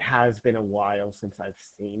 It has been a while since I've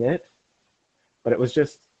seen it, but it was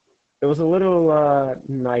a little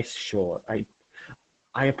nice short.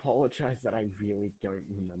 I apologize that I really don't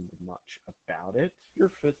remember much about it. You're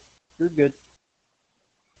fit. You're good.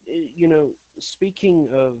 Speaking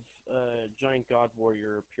of Giant God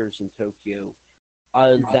Warrior Appears in Tokyo,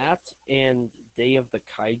 that and Day of the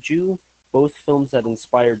Kaiju, both films that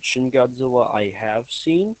inspired Shin Godzilla, I have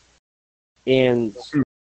seen. And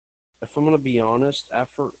if I'm gonna be honest,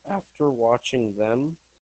 after watching them,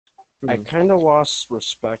 I Hmm. kind of lost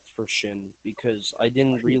respect for Shin because I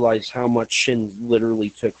didn't realize how much Shin literally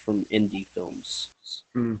took from indie films.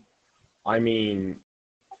 Hmm. I mean,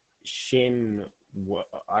 I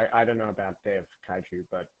don't know about Day of Kaiju,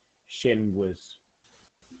 but Shin was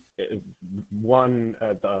uh,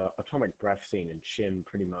 the atomic breath scene in Shin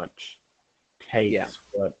pretty much Yeah, takes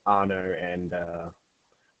what Ano and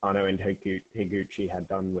Higuchi had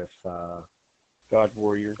done with God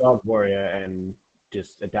Warrior. God Warrior and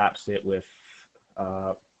just adapts it with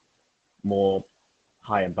uh, more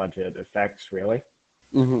higher budget effects, really.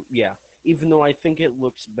 Yeah, even though I think it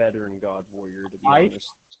looks better in God Warrior, to be I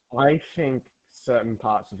honest. I think certain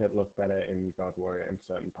parts of it look better in God Warrior and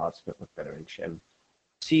certain parts of it look better in Shin.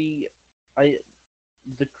 See, I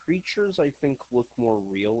the creatures I think look more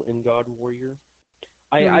real in God Warrior.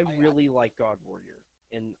 I Hmm. really like God Warrior,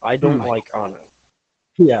 and I don't Hmm. like Ano.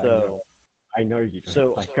 Yeah, no, So I know you don't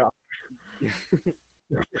so like God.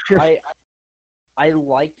 I I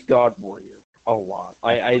liked God Warrior a lot.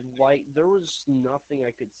 I like there was nothing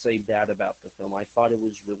I could say bad about the film. I thought it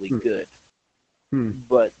was really Hmm. good. Hmm.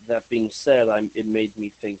 But that being said, it made me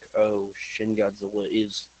think, oh, Shin Godzilla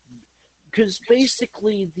is because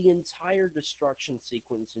basically the entire destruction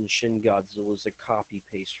sequence in Shin Godzilla is a copy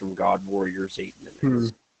paste from God Warrior's 8 minutes. Hmm.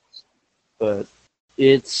 But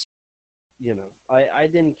it's I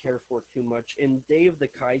didn't care for it too much. In Day of the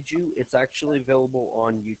Kaiju, it's actually available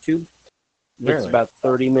on YouTube. It's Really? about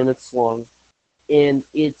 30 minutes long, and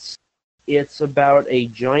it's about a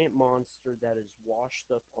giant monster that is washed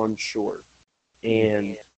up on shore,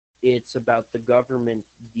 and it's about the government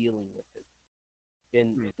dealing with it.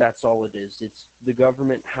 And Hmm. that's all it is. It's the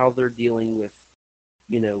government, how they're dealing with,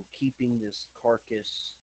 keeping this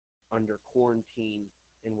carcass under quarantine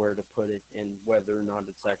and where to put it and whether or not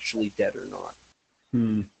it's actually dead or not.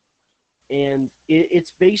 Hmm. And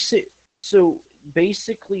it's basic. So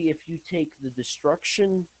basically, if you take the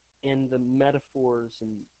destruction and the metaphors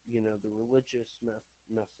and, the religious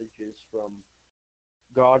messages from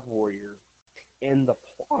God Warrior and the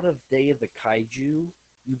plot of Day of the Kaiju,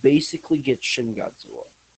 you basically get Shin Godzilla.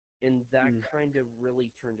 And that Hmm. kind of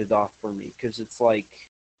really turned it off for me because it's like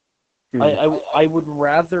Hmm. I would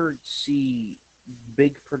rather see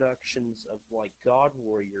big productions of like God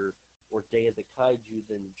Warrior or Day of the Kaiju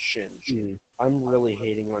than Shin. Hmm. I'm really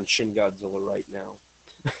hating on Shin Godzilla right now.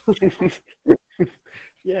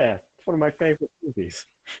 Yeah. It's one of my favorite movies.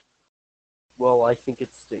 Well, I think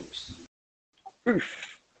it stinks.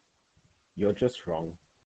 Oof. You're just wrong.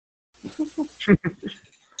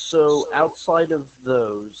 So, outside of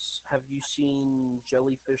those, have you seen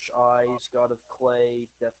Jellyfish Eyes, God of Clay,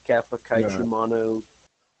 Death Kappa, Kaiju No. Mono?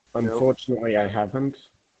 Unfortunately, I haven't.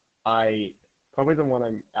 I probably the one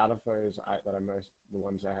I'm out of those the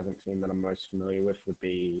ones I haven't seen that I'm most familiar with would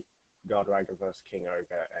be God Rider vs. King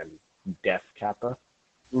Ogre and Death Kappa.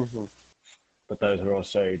 Mm-hmm. But those are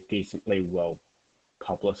also decently well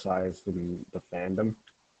publicized in the fandom,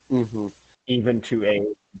 Mm-hmm. even to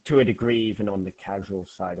a degree, even on the casual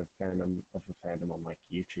side of the fandom on like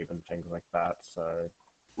YouTube and things like that. So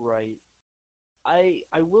Right. I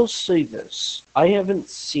will say this. I haven't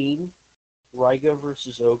seen Ryga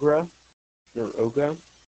versus Ogra or Oga.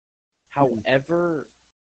 However,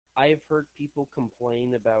 I've heard people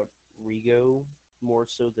complain about Rigo more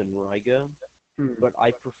so than Ryga, but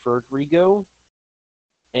I preferred Rigo,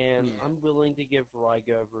 and I'm willing to give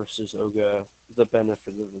Ryga versus Oga the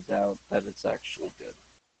benefit of the doubt that it's actually good.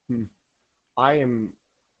 I am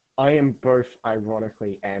both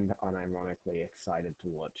ironically and unironically excited to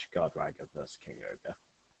watch God Rider vs. King Ogre.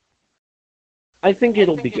 I think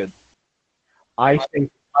it'll be good. I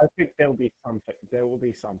think there will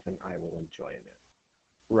be something I will enjoy in it.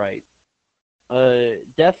 Right.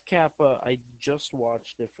 Death Kappa, I just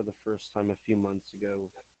watched it for the first time a few months ago.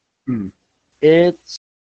 It's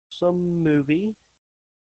some movie.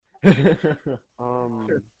 You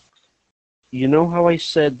know how I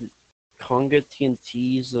said Conga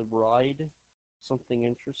TNT is a ride? Something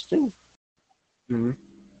interesting?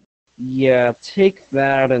 Yeah, take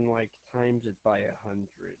that and like times it by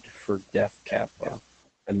 100 for Death Kappa.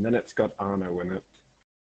 And then it's got Anno in it.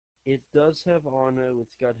 It does have Anno,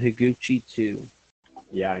 it's got Higuchi too.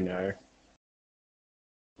 Yeah, I know.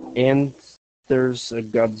 And there's a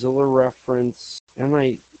Godzilla reference,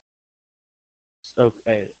 and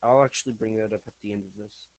okay, I'll actually bring that up at the end of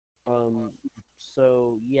this.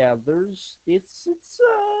 So yeah, oh,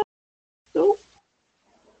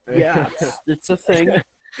 yeah, it's a thing.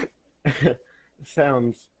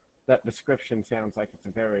 That description sounds like it's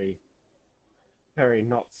a very, very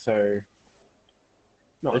not so.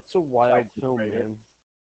 It's a wild film,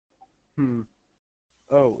 man.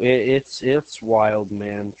 Oh, it's wild,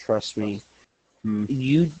 man. Trust me.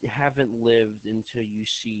 You haven't lived until you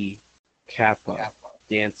see Kappa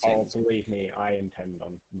dancing. Oh, believe me, I intend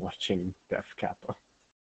on watching Death Kappa.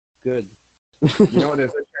 Good. You know what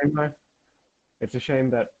is a shame though? It's a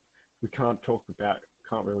shame that we can't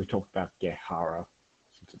really talk about Gehara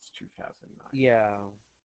since it's 2009. Yeah.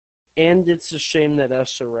 And it's a shame that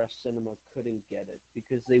SRS Cinema couldn't get it,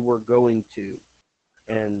 because they were going to,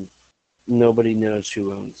 and nobody knows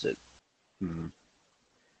who owns it.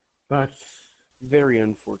 But very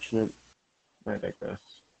unfortunate. I digress.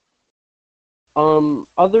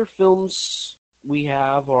 Other films we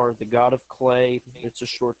have are The God of Clay. It's a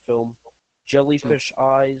short film. Jellyfish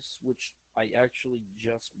Eyes, which I actually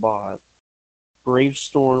just bought.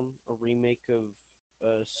 Bravestorm, a remake of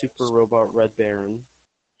Super Robot Red Baron.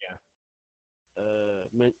 Yeah.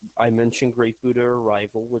 I mentioned Great Buddha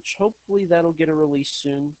Arrival, which hopefully that'll get a release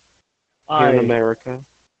soon here in America.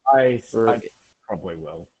 I probably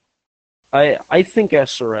will. I think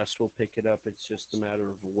SRS will pick it up. It's just a matter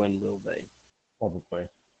of when will they. Probably.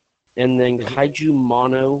 And then Kaiju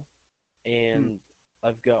Mono, and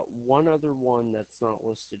I've got one other one that's not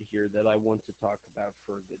listed here that I want to talk about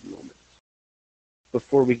for a good moment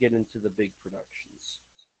before we get into the big productions.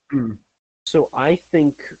 So I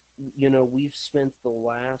think, we've spent the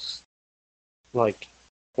last,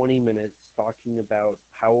 20 minutes talking about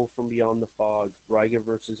Howl from Beyond the Fog, Ryga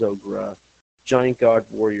vs. Ogra, Giant God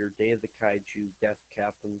Warrior, Day of the Kaiju, Death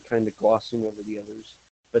Kappa, and kind of glossing over the others.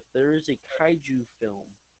 But there is a kaiju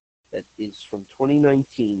film that is from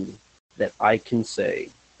 2019 that I can say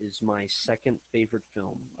is my second favorite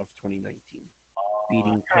film of 2019,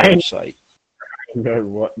 beating Parasite. I know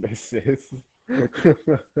what this is.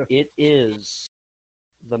 It is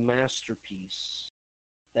the masterpiece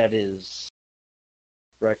that is...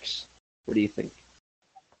 Rex, what do you think?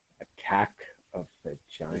 Attack of the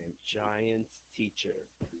Giant Teacher.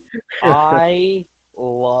 I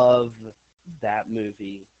love that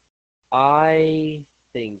movie. I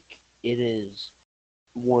think it is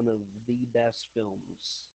one of the best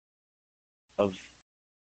films of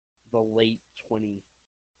the late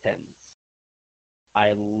 2010s.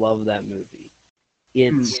 I love that movie.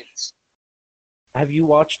 Have you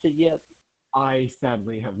watched it yet? I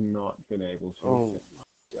sadly have not been able to. Oh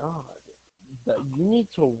God. You need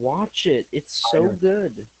to watch it. It's so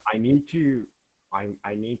good. I need to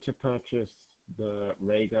purchase the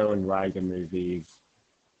Lego and Riga movies,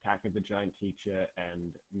 Attack of the Giant Teacher,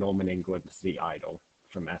 and Norman England's The Idol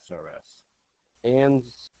from SRS.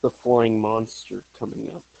 And The Flying Monster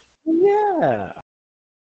coming up. Yeah.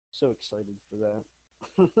 So excited for that.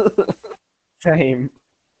 Same.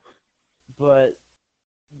 But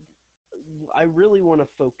I really want to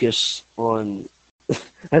focus on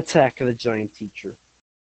Attack of the Giant Teacher.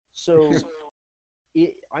 So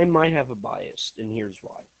I might have a bias, and here's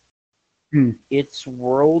why. Its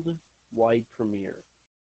worldwide premiere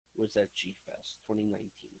was at G-Fest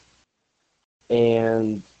 2019.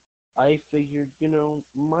 And I figured,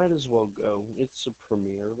 might as well go. It's a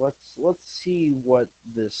premiere. Let's see what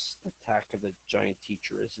this Attack of the Giant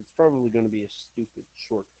Teacher is. It's probably going to be a stupid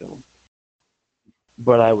short film.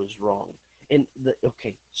 But I was wrong. And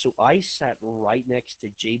so I sat right next to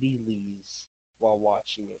J.D. Lee's while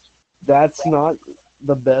watching it. That's not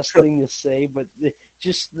the best thing to say, but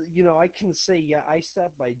just, I can say, yeah, I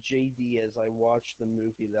sat by J.D. as I watched the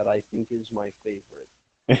movie that I think is my favorite.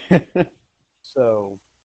 So,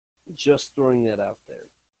 just throwing that out there.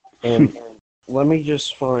 And let me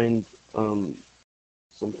just find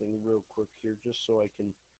something real quick here, just so I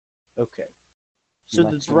can... Okay. So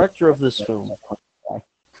the director of this film...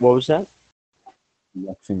 What was that?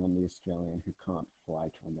 Flexing on the Australian who can't fly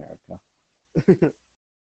to America.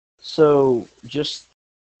 So, just...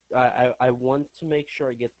 I want to make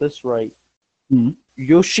sure I get this right. Mm-hmm.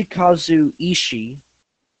 Yoshikazu Ishii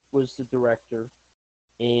was the director,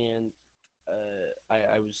 and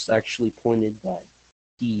I was actually pointed that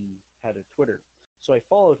he had a Twitter. So I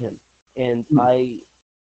followed him, and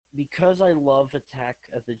because I love Attack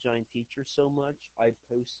of the Giant Teacher so much, I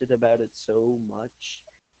posted about it so much,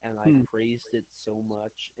 and I praised it so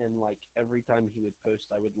much, and every time he would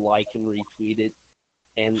post, I would like and retweet it,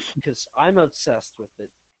 and because I'm obsessed with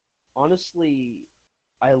it. Honestly,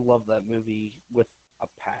 I love that movie with a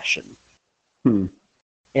passion. And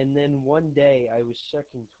then one day I was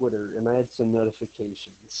checking Twitter and I had some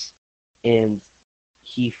notifications, and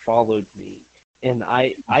he followed me. And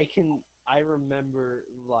I remember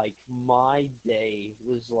my day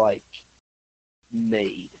was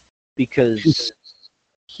made, because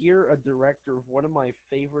here a director of one of my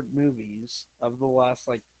favorite movies of the last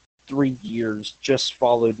 3 years just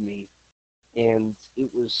followed me. And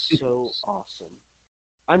it was so awesome.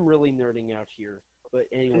 I'm really nerding out here. But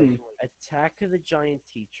anyway, Attack of the Giant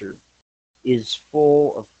Teacher is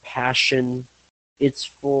full of passion. It's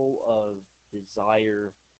full of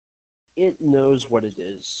desire. It knows what it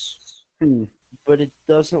is. But it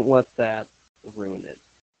doesn't let that ruin it.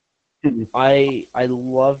 I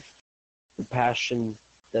love the passion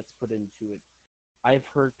that's put into it. I've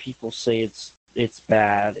heard people say it's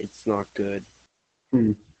bad, it's not good.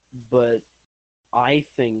 But I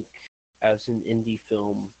think, as an indie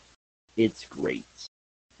film, it's great.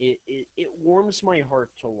 It warms my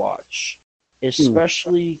heart to watch,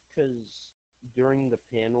 especially because during the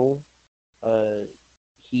panel,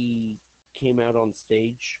 he came out on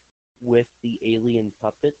stage with the alien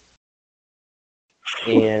puppet,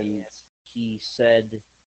 and he said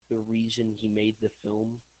the reason he made the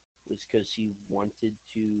film was because he wanted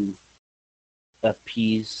to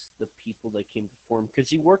appease the people that came before him, because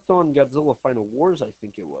he worked on Godzilla Final Wars, I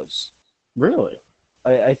think it was. Really?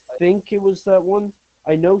 I think it was that one.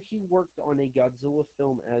 I know he worked on a Godzilla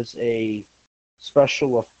film as a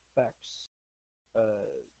special effects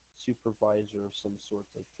supervisor of some sort,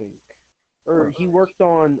 I think. Or he worked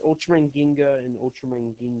on Ultraman Ginga and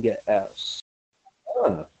Ultraman Ginga S.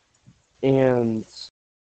 And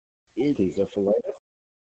teaser for later?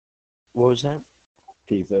 What was that?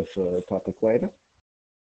 Teaser for a topic later?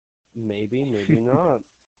 Maybe, maybe not.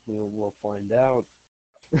 We'll find out.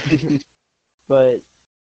 But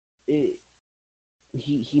he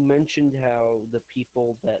mentioned how the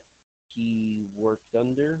people that he worked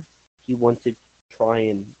under, he wanted to try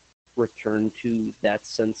and return to that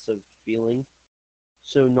sense of feeling.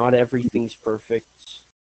 So not everything's perfect.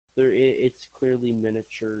 It's clearly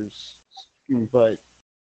miniatures, but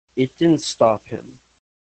it didn't stop him.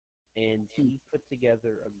 And he put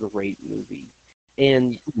together a great movie.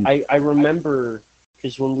 And I remember,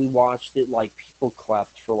 because when we watched it, people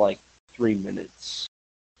clapped for 3 minutes,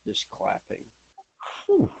 just clapping.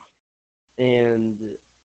 And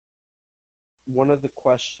one of the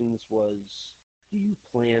questions was, do you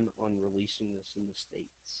plan on releasing this in the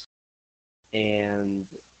States? And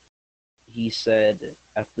he said,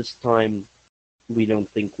 at this time, we don't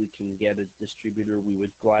think we can get a distributor. We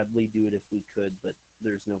would gladly do it if we could, but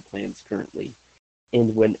there's no plans currently.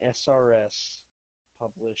 And when SRS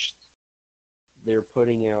published they're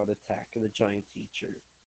putting out Attack of the Giant Teacher,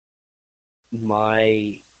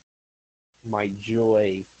 my my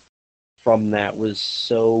joy from that was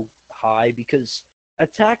so high because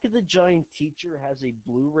Attack of the Giant Teacher has a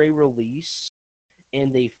Blu-ray release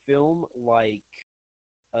and a film like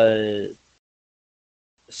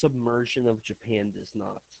Submersion of Japan does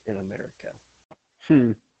not in America.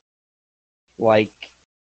 Like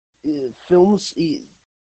films,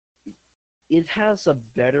 it has a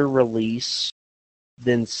better release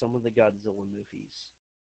than some of the Godzilla movies.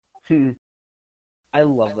 I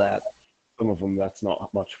love that. Some of them, that's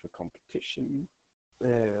not much for competition.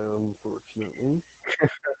 Unfortunately.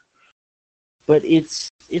 But it's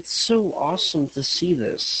so awesome to see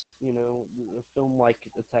this. You know, a film like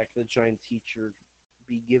Attack of the Giant Teacher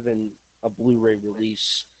be given a Blu-ray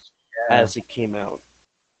release as it came out.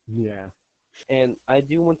 Yeah. And I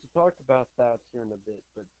do want to talk about that here in a bit,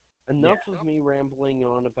 but enough of me rambling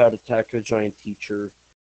on about Attack of the Giant Teacher.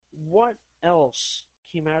 What else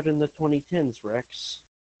came out in the 2010s, Rex?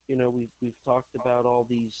 You know, we've talked about all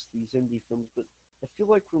these indie films, but I feel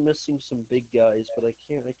like we're missing some big guys, but I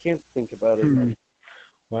can't think about it right.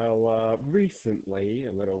 Well, recently,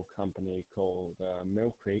 a little company called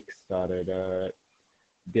Mill Creek started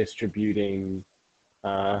distributing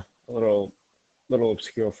a little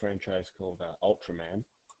obscure franchise called Ultraman.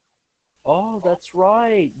 Oh, that's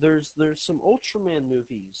right. There's some Ultraman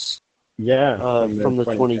movies. Yeah, from the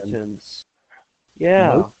 2010s.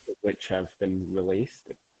 Yeah. Most of which have been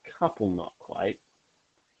released. A couple not quite.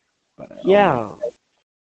 But, yeah.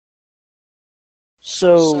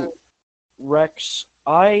 So, Rex,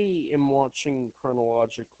 I am watching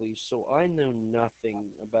chronologically, so I know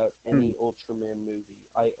nothing about any Ultraman movie.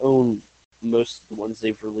 I own most of the ones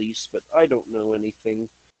they've released, but I don't know anything.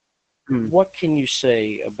 What can you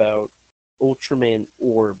say about Ultraman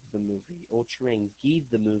Orb the movie, Ultraman Geed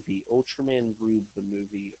the movie, Ultraman Rube the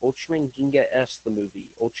movie, Ultraman Ginga S the movie,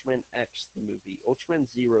 Ultraman X the movie, Ultraman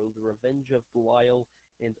Zero, The Revenge of Belial,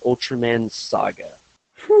 and Ultraman Saga?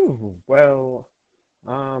 Well,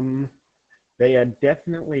 they are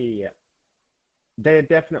definitely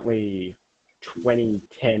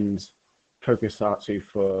 2010s tokusatsu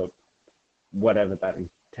for whatever that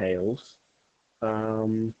entails.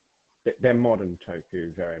 They're modern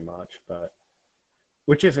toku very much, but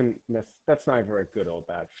that's neither a good or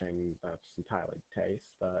bad thing. That's entirely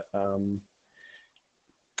taste. But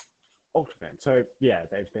Ultraman. So yeah,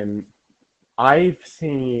 I've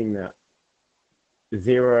seen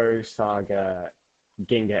Zero, Saga,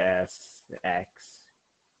 Ginga S, X,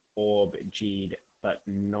 Orb, Geed, but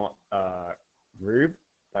not Rube.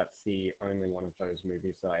 That's the only one of those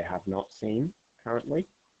movies that I have not seen currently.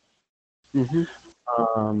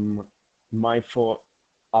 My thought.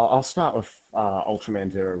 I'll start with Ultraman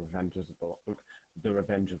Zero: The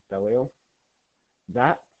Revenge of Belial.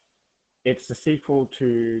 It's the sequel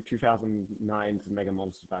to 2009's Mega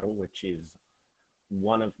Monster Battle, which is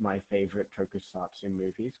one of my favorite tokusatsu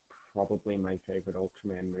movies, probably my favorite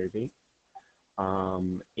Ultraman movie.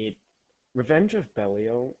 Revenge of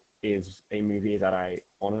Belial is a movie that I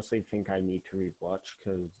honestly think I need to rewatch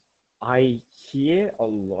because I hear a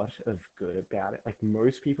lot of good about it. Like,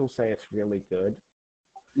 most people say it's really good.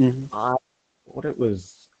 I thought it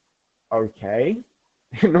was okay,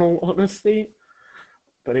 in all honesty,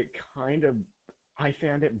 but I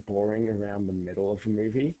found it boring around the middle of the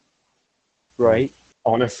movie. Right.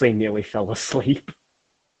 Honestly, nearly fell asleep.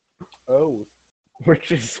 Oh.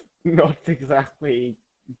 Which is not exactly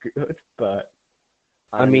good, but...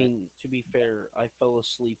 I mean, to be fair, I fell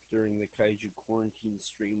asleep during the Kaiju Quarantine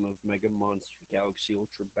stream of Mega Monster Galaxy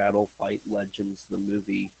Ultra Battle Fight Legends, the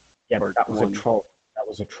movie. Yeah, but that was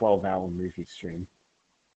a 12-hour movie stream.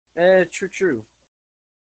 True.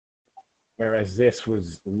 Whereas this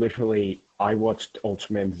was literally, I watched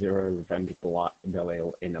Ultraman Zero Revenge of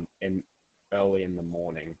Belial early in the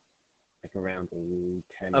morning, like around 11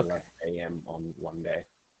 a.m. on one day.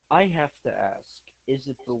 I have to ask, is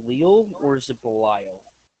it Belial or is it Belial?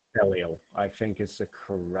 Belial, I think, is the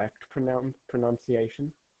correct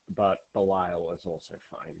pronunciation, but Belial is also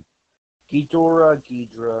fine.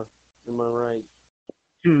 Ghidorah, am I right?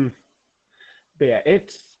 But yeah,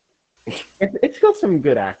 it's got some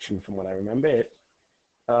good action from what I remember.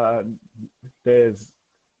 There's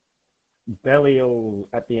Belial,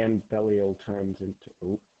 at the end, Belial turns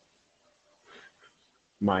into...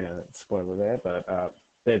 minor spoiler there, but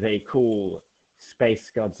there's a cool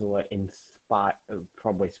Space Godzilla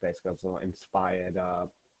inspired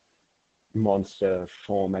monster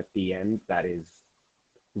form at the end that is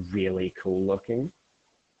really cool looking.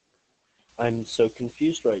 I'm so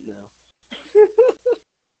confused right now.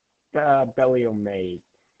 Belial may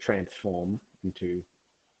transform into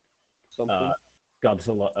something.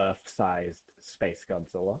 Godzilla Earth-sized Space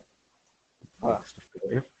Godzilla. Next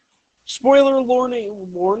video. Spoiler warning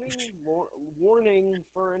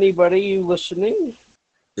for anybody listening.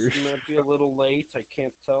 This might be a little late, I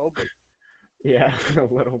can't tell, but Yeah, a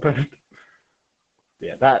little bit.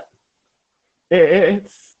 Yeah,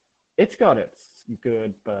 it's got its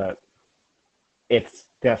good, but it's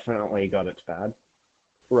definitely got its bad.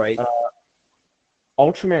 right.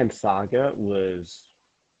 Ultraman Saga was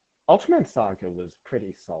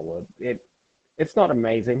pretty solid. It's not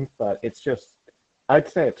amazing, but I'd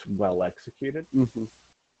say it's well executed. Mm-hmm.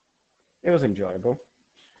 It was enjoyable.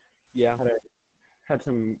 Yeah. Had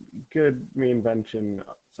some good reinvention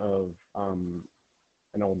of an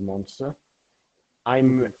old monster.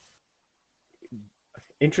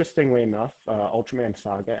 Interestingly enough, Ultraman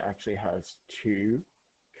Saga actually has two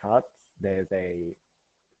cuts. There's a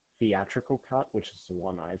theatrical cut, which is the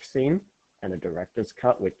one I've seen, and a director's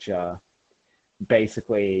cut, which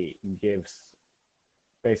basically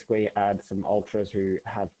adds some ultras who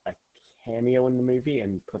have a cameo in the movie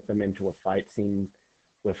and put them into a fight scene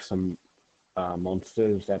with some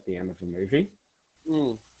monsters at the end of the movie.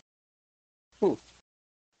 Mm.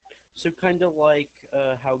 So kind of like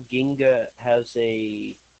how Ginga has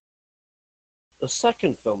a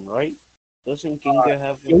second film, right? Doesn't Ginga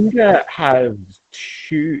have? Ginga has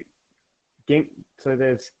two. So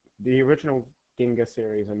there's the original Ginga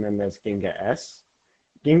series, and then there's Ginga S.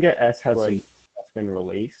 Ginga S has been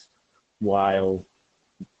released, while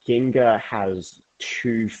Ginga has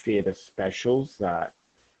two theater specials that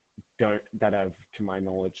have, to my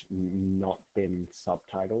knowledge, not been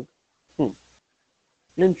subtitled.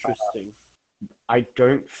 Interesting. I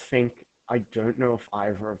don't know if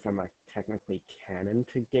either of them are technically canon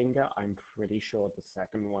to Ginga. I'm pretty sure the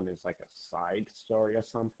second one is like a side story or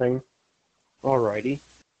something. Alrighty.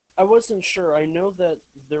 I wasn't sure. I know that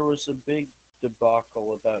there was a big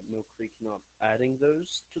debacle about Mill Creek not adding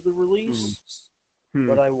those to the release,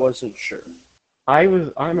 but I wasn't sure.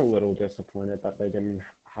 I'm a little disappointed that they didn't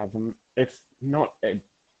have them. It's not a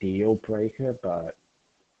deal breaker, but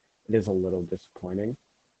it is a little disappointing.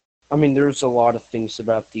 I mean, there's a lot of things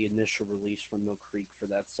about the initial release from Mill Creek for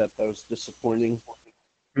that set that was disappointing.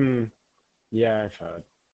 Yeah, I've heard.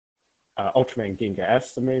 Ultraman Ginga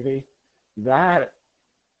S, the movie. That,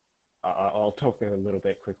 I'll talk a little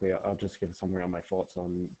bit quickly. I'll just give a summary on my thoughts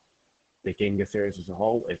on the Ginga series as a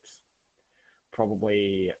whole. It's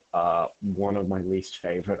probably one of my least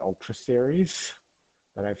favorite Ultra series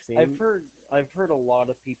that I've seen. I've heard a lot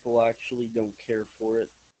of people actually don't care for it.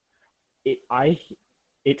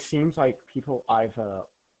 It seems like people either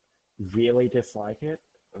really dislike it,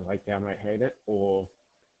 or like downright hate it, or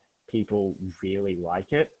people really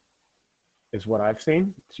like it, is what I've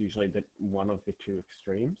seen. It's usually one of the two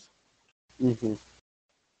extremes. Mm-hmm.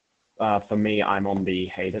 For me, I'm on the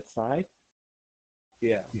hate it side.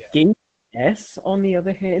 Yeah. Ginga S, on the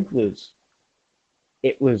other hand, was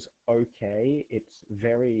okay. It's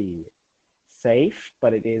very safe,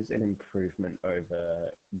 but it is an improvement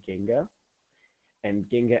over Ginga. And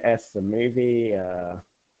Ginga S, the movie,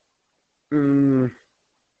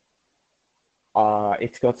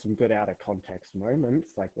 it's got some good out of context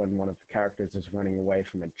moments, like when one of the characters is running away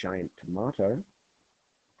from a giant tomato.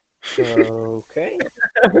 Okay.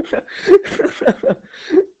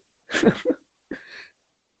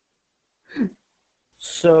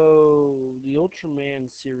 So the Ultraman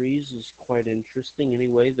series is quite interesting.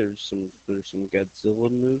 Anyway, there's some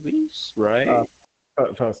Godzilla movies, right?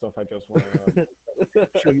 First off, I just want to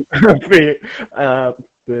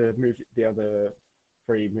the other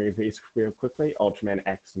three movies real quickly. Ultraman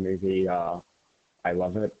X movie, I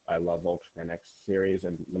love it. I love Ultraman X series,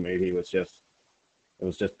 and the movie was just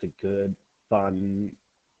a good, fun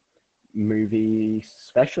movie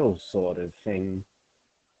special sort of thing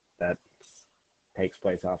that takes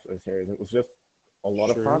place after the series. It was just a lot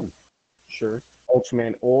of fun. Sure.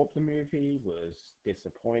 Ultraman Orb, the movie, was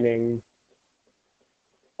disappointing.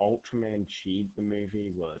 Ultraman Cheed, the movie,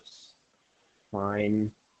 was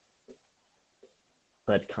fine,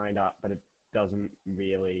 but it doesn't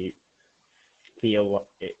really feel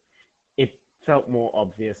it. It felt more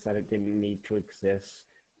obvious that it didn't need to exist.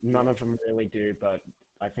 None of them really do, but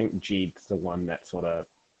I think Jeed's the one that sort of,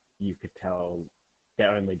 you could tell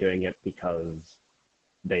they're only doing it because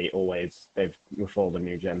with all the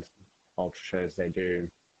new gen Ultra shows they do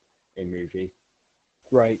a movie.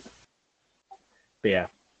 Right. But yeah.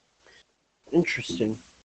 Interesting.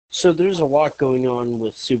 So there's a lot going on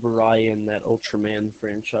with Subaraya and that Ultraman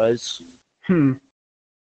franchise.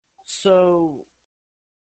 So,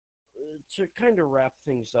 to kind of wrap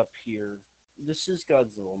things up here, this is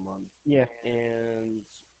Godzilla month. Yeah. And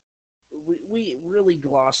we really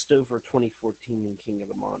glossed over 2014 and King of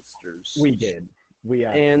the Monsters. We did. We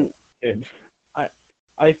And did.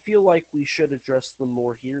 I feel like we should address them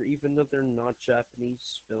more here, even though they're not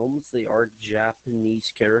Japanese films. They are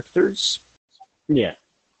Japanese characters. Yeah.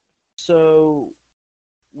 So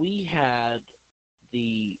we had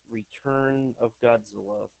the return of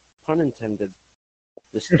Godzilla, pun intended,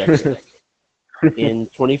 this decade. In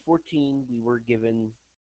 2014, we were given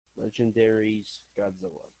Legendary's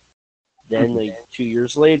Godzilla. Then, 2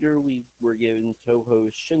 years later, we were given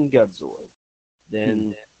Toho's Shin Godzilla.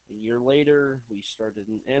 Then, a year later, we started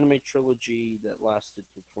an anime trilogy that lasted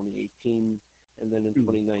till 2018. And then in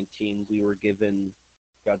 2019, we were given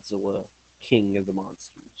Godzilla, King of the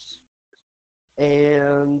Monsters.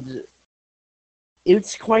 And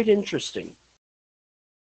it's quite interesting.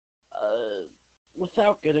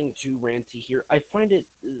 Without getting too ranty here, I find it,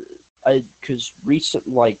 because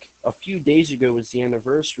like a few days ago was the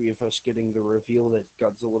anniversary of us getting the reveal that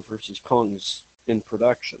Godzilla vs. Kong is in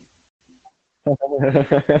production.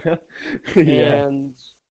 Yeah. And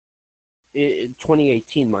in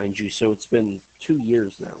 2018, mind you, so it's been 2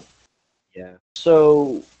 years now. Yeah.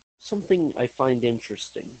 So, something I find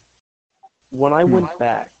interesting. When I went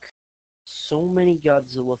back, so many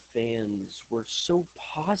Godzilla fans were so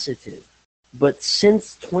positive. But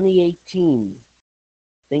since 2018,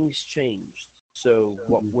 things changed. So,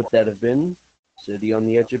 what would that have been? City on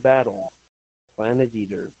the Edge of Battle, Planet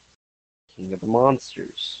Eater, King of the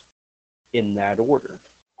Monsters, in that order.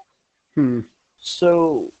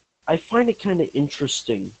 So, I find it kind of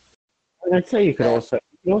interesting. And I'd say you could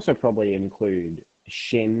also probably include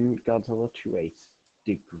Shin Godzilla to a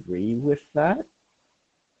degree with that.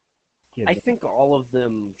 I think all of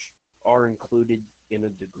them are included in a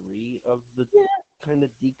degree of the kind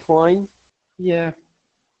of decline. Yeah,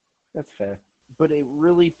 that's fair. But it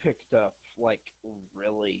really picked up,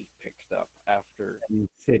 really picked up after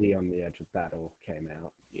City on the Edge of Battle came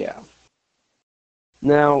out. Yeah.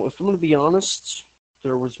 Now, if I'm going to be honest,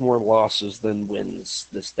 there was more losses than wins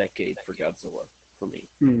this decade for Godzilla, for me.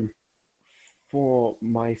 For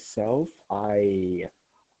myself, okay.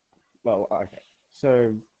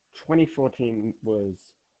 So 2014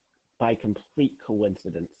 was, by complete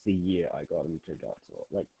coincidence, the year I got into Godzilla.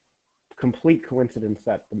 Like, complete coincidence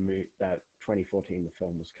that that 2014 the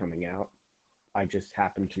film was coming out. I just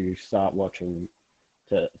happened to start watching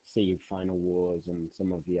to see Final Wars and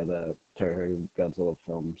some of the other Toho Godzilla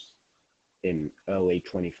films in early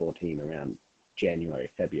 2014, around January,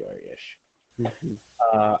 February-ish.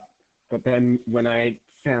 But then when I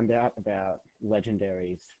found out about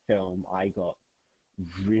Legendary's film, I got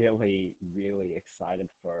really, really excited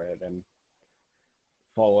for it and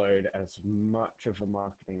followed as much of the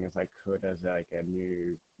marketing as I could as like a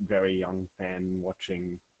new, very young fan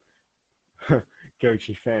watching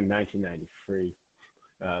Gochi Fan 1993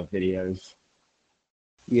 videos.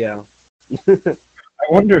 Yeah. I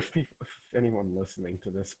wonder if anyone listening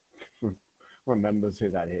to this remembers who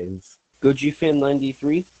that is. Goji Fan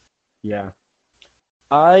 93? Yeah.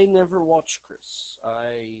 I never watched Chris.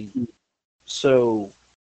 So,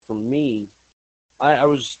 for me, I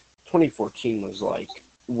was, 2014 was like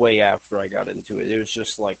way after I got into it. It was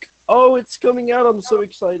just like, oh, it's coming out, I'm so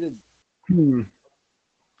excited. Seeing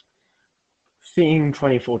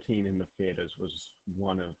 2014 in the theaters was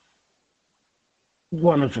one of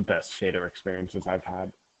the best theater experiences I've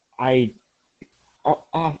had.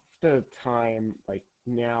 After time, like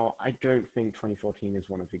now, I don't think 2014 is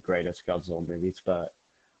one of the greatest Godzilla movies, but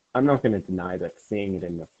I'm not going to deny that seeing it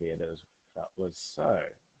in the theaters, that was so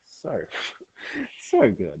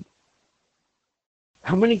good.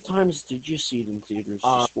 How many times did you see it in theaters?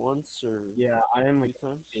 Just once, or yeah, I only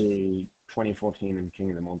times? see 2014 and King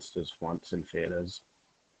of the Monsters once in theaters,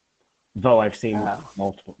 though I've seen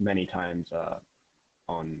many times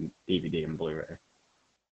on DVD and Blu-ray.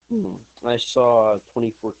 I saw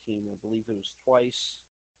 2014. I believe it was twice,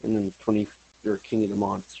 and then King of the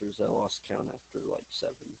Monsters. I lost count after like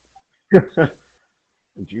 7.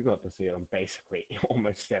 And you got to see it on basically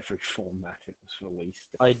almost every format it was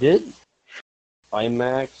released. I did.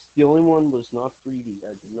 IMAX. The only one was not 3D.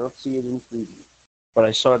 I did not see it in 3D. But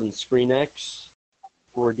I saw it in ScreenX,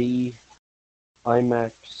 4D,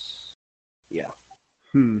 IMAX. Yeah.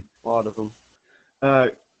 A lot of them.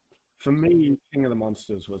 For me, King of the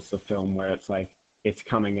Monsters was the film where it's like, it's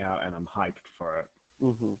coming out and I'm hyped for it.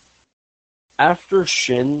 After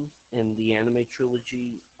Shin and the anime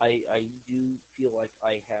trilogy, I do feel like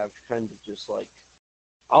I have kind of just like,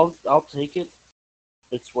 I'll take it.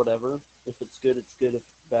 It's whatever. If it's good, it's good. If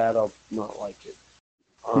it's bad, I'll not like it.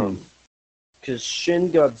 Because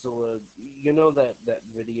Shin Godzilla, you know that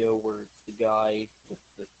video where it's the guy with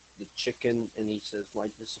the the chicken, and he says, "My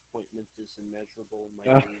disappointment is immeasurable, and my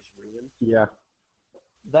Uh, day is ruined." yeah.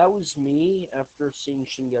 That was me after seeing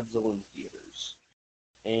Shin Godzilla in theaters,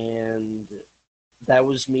 and that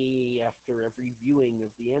was me after every viewing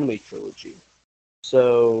of the anime trilogy.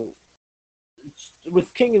 So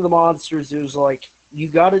with King of the Monsters, it was like, you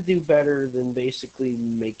got to do better than basically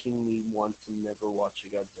making me want to never watch a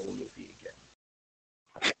Godzilla movie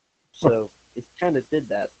again. So it kind of did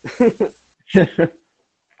that.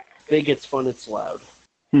 Big, it's fun, it's loud.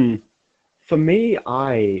 For me,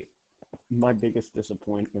 my biggest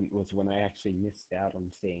disappointment was when I actually missed out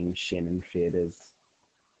on seeing Shin in theaters,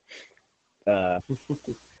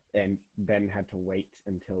 and then had to wait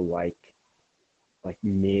until like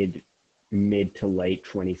mid to late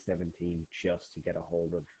 2017 just to get a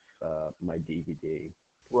hold of my DVD.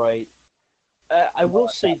 Right. I will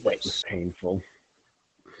say That wait was this. painful.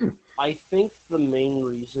 I think the main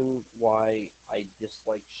reason why I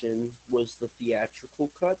disliked Shin was the theatrical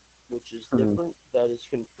cut, which is different. That is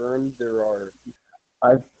confirmed. There are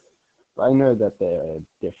I've I know that there are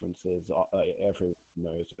differences. Everyone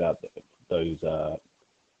knows about those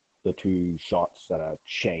the two shots that are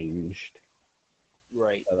changed,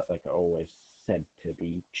 right. like are always said to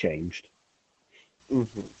be changed. hmm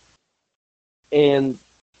And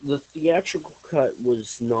the theatrical cut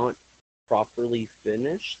was not properly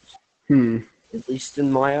finished, Hmm. at least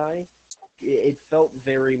in my eye. It felt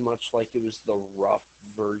very much like it was the rough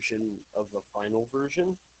version of the final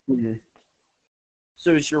version. Hmm.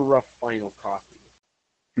 So it's your rough final copy.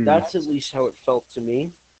 Hmm. That's at least how it felt to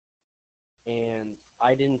me, and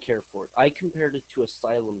I didn't care for it. I compared it to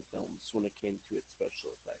Asylum films when it came to its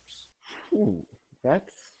special effects. Ooh,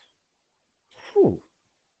 that's. Ooh,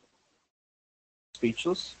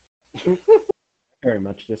 Speechless? very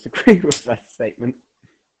much disagree with that statement.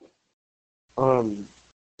 Um,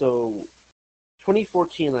 so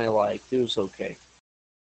 2014 I liked. It was okay.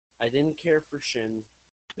 I didn't care for Shin.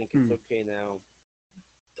 I think it's okay now.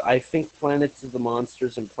 I think Planets of the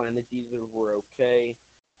Monsters and Planet Eater were okay.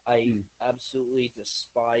 I absolutely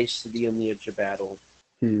despise City on the Edge of Battle.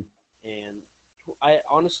 And I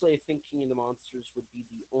honestly, I think King of the Monsters would be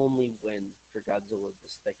the only win for Godzilla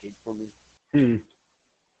this decade for me.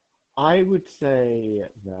 I would say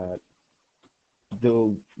that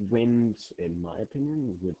the wins, in my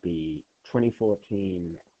opinion, would be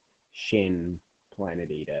 2014 Shin,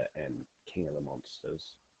 Planet Eater, and King of the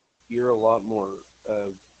Monsters. You're a lot more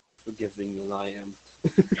forgiving than I am.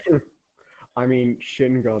 I mean,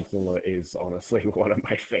 Shin Godzilla is honestly one of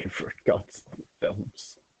my favorite Godzilla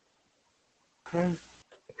films.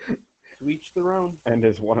 To each their own. And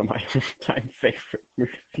is one of my all-time favorite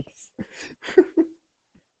movies.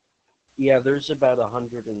 Yeah, there's about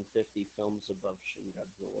 150 films above Shin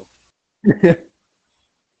Godzilla.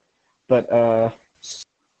 But,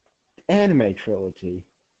 anime trilogy.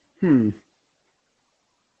 I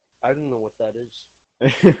don't know what that is.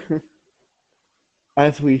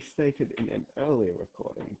 As we stated in an earlier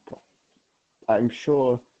recording, I'm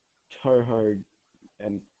sure Toho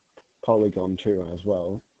and Polygon 2 as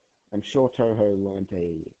well, I'm sure Toho learned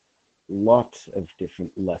a lot of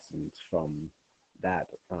different lessons from that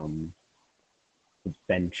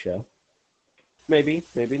adventure. Maybe,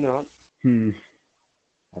 maybe not.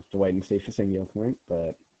 Have to wait and see for Singular Point,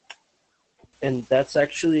 but... And that's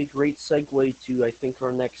actually a great segue to, I think,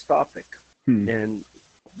 our next topic. And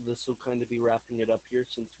this will kind of be wrapping it up here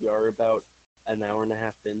since we are about an hour and a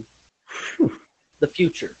half in. The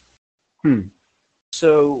future.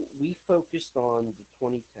 So we focused on the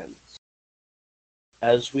 2010s.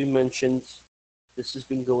 As we mentioned, this has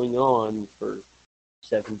been going on for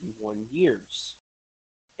 71 years.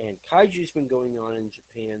 And Kaiju's been going on in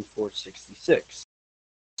Japan for 66.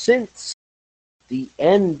 Since the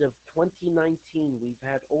end of 2019, we've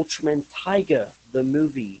had Ultraman Taiga, the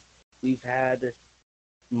movie. We've had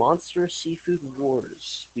Monster Seafood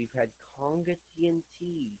Wars. We've had Konga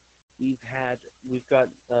TNT. We've got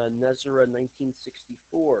Nezura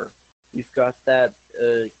 1964. We've got that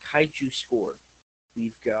Kaiju score.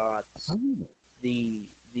 We've got the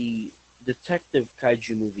Detective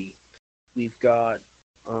Kaiju movie. We've got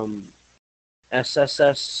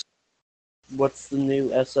SSS. What's the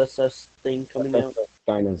new SSS thing coming out?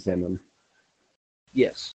 Dinozenon.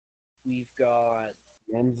 Yes. We've got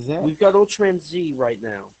We've got Ultraman Z right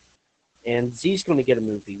now. And Z's going to get a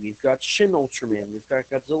movie. We've got Shin Ultraman. We've got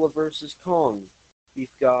Godzilla vs. Kong.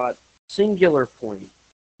 We've got Singular Point.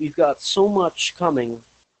 We've got so much coming,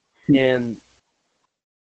 and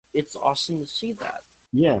it's awesome to see that.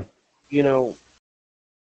 Yeah. You know,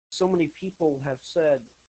 so many people have said,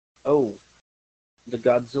 oh, the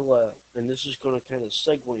Godzilla, and this is going to kind of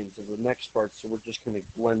segue into the next part, so we're just going to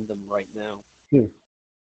blend them right now. Hmm.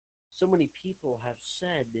 So many people have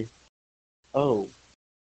said, oh,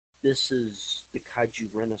 this is the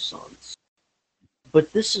kaiju renaissance.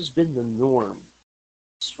 But this has been the norm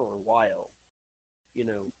for a while. You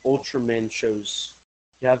know, Ultraman shows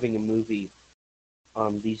having a movie,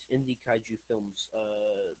 these indie kaiju films,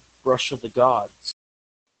 Brush of the Gods.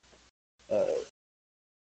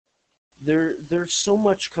 There's so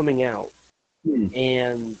much coming out,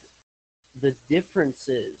 and the difference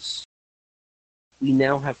is we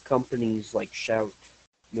now have companies like Shout,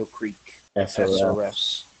 Mill Creek,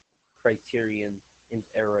 SRS, Criterion, and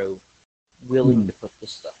Arrow willing to put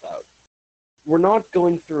this stuff out. We're not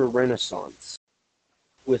going through a renaissance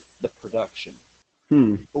with the production,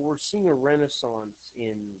 but we're seeing a renaissance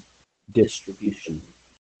in distribution.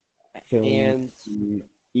 Films, and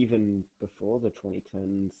even before the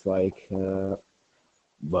 2010s, like,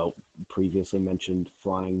 previously mentioned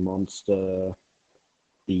Flying Monster,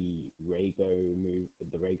 the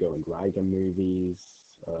Rago and Ryder movies,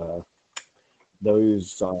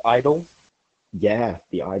 those Idol? Yeah,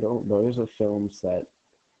 The Idol. Those are films that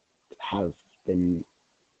have been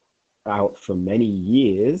out for many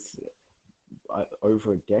years,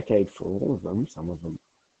 over a decade for all of them, some of them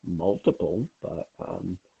multiple, but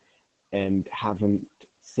and haven't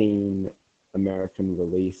seen American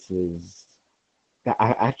releases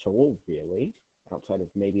at all, really, outside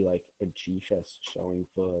of maybe like a G-Fest showing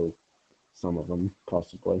for some of them,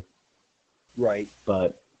 possibly. Right.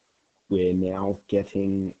 But we're now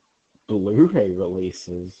getting Blu-ray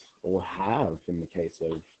releases, or have in the case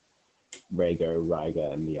of Rago,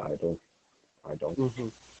 Ryga, and the Idol. Mm-hmm.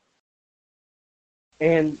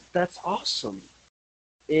 And that's awesome.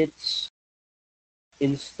 It's,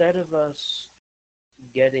 instead of us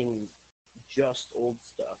getting just old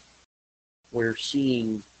stuff, we're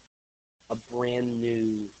seeing a brand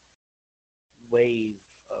new wave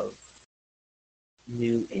of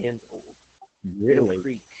new and old. Really, Mill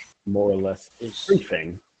Creek more or less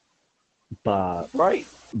everything, but right,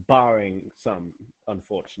 barring some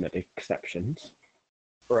unfortunate exceptions.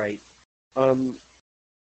 Right. You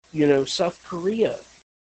know, South Korea,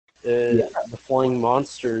 the Flying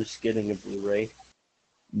Monsters getting a Blu-ray.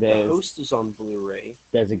 The Host is on Blu-ray.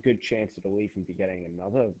 There's a good chance it'll even be getting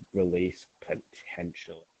another release,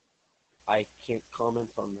 potentially. I can't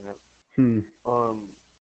comment on that.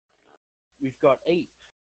 We've got Ape.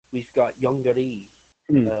 We've got Yongari,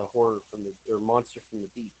 horror from the, or monster from the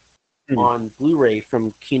deep, on Blu-ray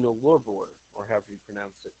from Kino Lorber, or however you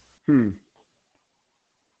pronounce it.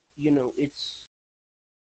 You know, it's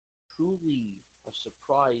truly a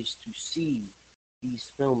surprise to see these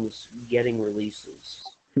films getting releases.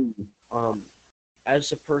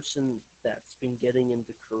 As a person that's been getting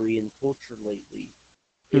into Korean culture lately,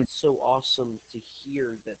 it's so awesome to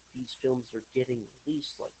hear that these films are getting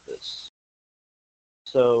released like this.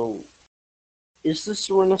 So, is this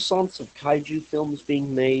a renaissance of kaiju films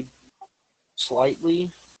being made?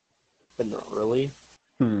 Slightly, but not really.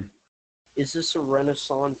 Is this a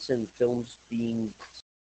renaissance in films being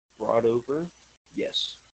brought over?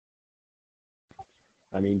 Yes.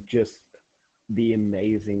 I mean, just the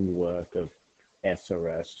amazing work of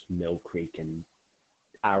SRS, Mill Creek, and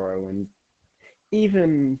Arrow, and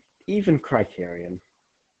even Criterion.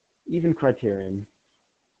 Even Criterion.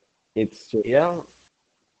 It's just,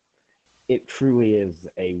 it truly is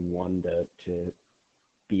a wonder to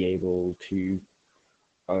be able to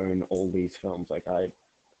own all these films. Like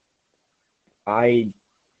I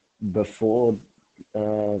before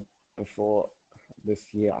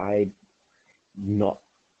this year,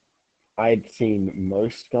 I'd seen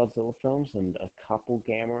most Godzilla films and a couple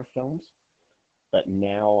Gamera films, but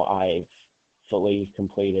now I've fully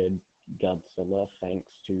completed Godzilla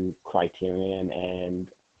thanks to Criterion,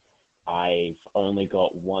 and I've only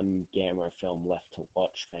got one Gamera film left to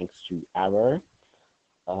watch thanks to Arrow,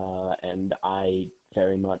 and I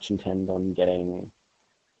very much intend on getting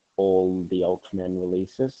all the Ultraman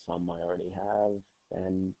releases. Some I already have,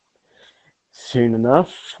 and soon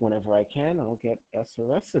enough, whenever I can, I'll get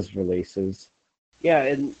SRS's releases. Yeah,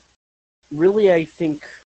 and really I think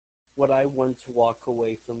what I want to walk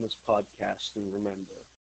away from this podcast and remember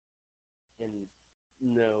and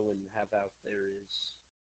know and have out there is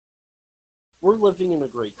we're living in a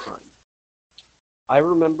great time. I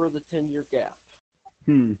remember the 10-year gap.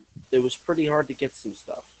 It was pretty hard to get some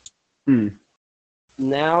stuff.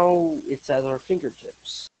 Now it's at our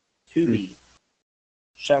fingertips. Tubi,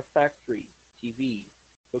 Shout Factory, TV,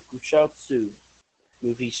 Tokusatsu,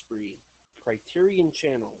 Movie Spree, Criterion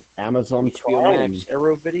Channel, Amazon HBO Prime, Max,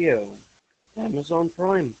 Arrow Video, Amazon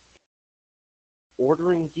Prime.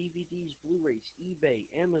 ordering DVDs, Blu-rays,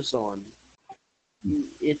 eBay, Amazon.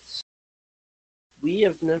 It's we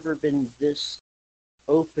have never been this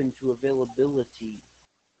open to availability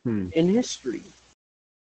Hmm. in history.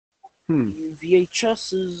 Hmm.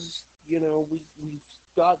 VHSs, we've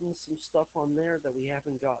gotten some stuff on there that we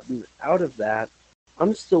haven't gotten out of that.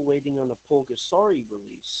 I'm still waiting on a Pulgasari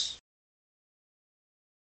release,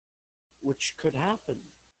 which could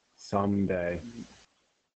happen. Someday.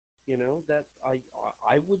 That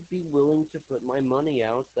I would be willing to put my money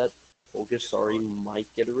out that Pulgasari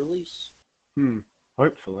might get a release.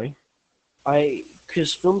 Hopefully.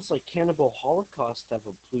 Because films like Cannibal Holocaust have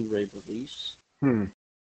a Blu-ray release.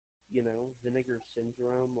 Vinegar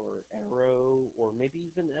Syndrome or Arrow or maybe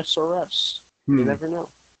even SRS. You never know.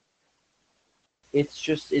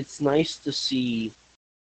 It's nice to see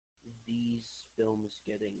these films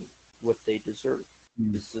getting what they deserve.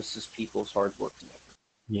 Because this is people's hard work.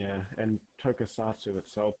 Yeah, and Tokusatsu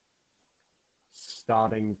itself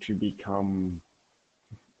starting to become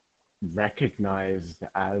recognized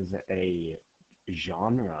as a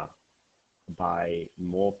genre by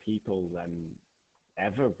more people than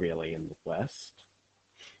ever really in the West.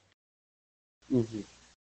 Mm-hmm.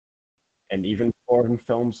 And even foreign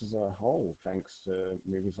films as a whole, thanks to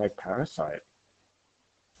movies like Parasite.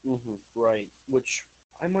 Mm-hmm. Right. Which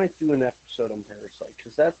I might do an episode on Parasite,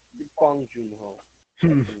 because that's Bong Joon-ho. I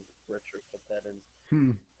can retro put that in.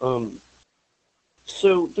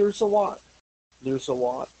 So there's a lot. There's a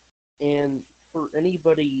lot. And for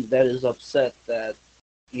anybody that is upset that,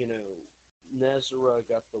 Nezura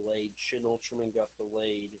got delayed, Shin Ultraman got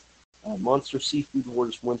delayed, Monster Seafood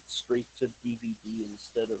Wars went straight to DVD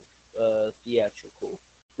instead of theatrical.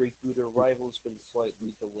 Great Buddha Arrival has been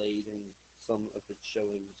slightly delayed in some of its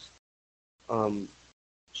showings.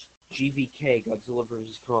 GVK, Godzilla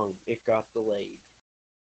vs. Kong, it got delayed.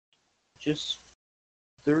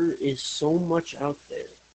 There is so much out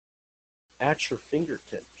there at your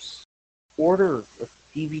fingertips. Order a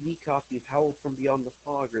DVD copy of Howl from Beyond the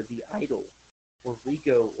Fog, or The Idol, or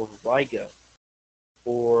Rigo, or Riga,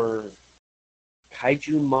 or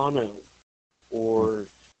Kaiju Mono, or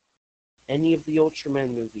any of the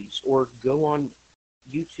Ultraman movies, or go on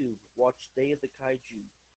YouTube, watch Day of the Kaiju,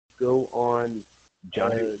 go on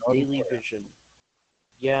Daily Vision,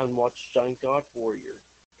 and watch Giant God Warrior.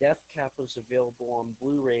 Death Kappa is available on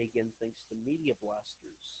Blu-ray again thanks to Media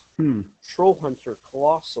Blasters. Troll Hunter,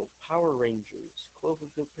 Colossal, Power Rangers,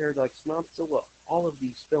 Cloverfield Paradox, Godzilla, all of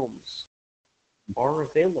these films are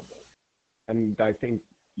available. And I think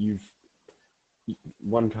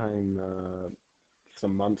one time,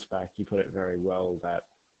 some months back, you put it very well that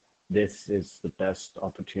this is the best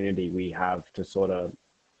opportunity we have to sort of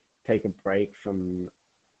take a break from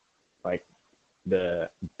like the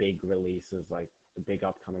big releases, like the big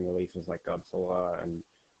upcoming releases like Godzilla and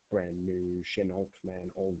brand new Shin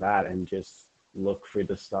Ultraman, all that, and just look through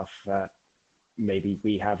the stuff that maybe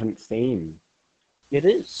we haven't seen. It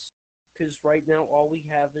is. Because right now all we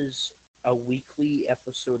have is a weekly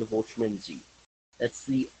episode of Ultraman Z. That's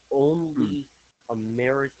the only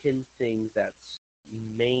American thing that's the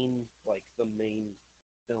main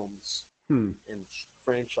films and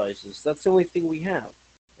franchises. That's the only thing we have.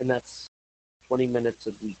 And that's 20 minutes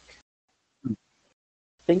a week.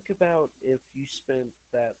 Think about if you spent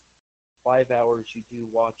that 5 hours you do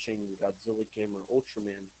watching Godzilla Gamera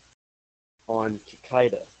Ultraman on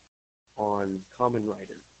Kikaida, on Kamen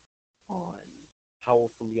Rider, on Howl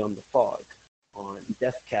from Beyond the Fog, on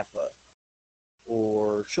Death Kappa,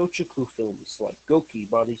 or Shochiku films like Goki,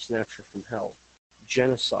 Body Snatcher from Hell,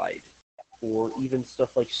 Genocide, or even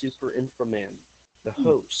stuff like Super Inframan, The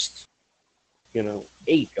Host,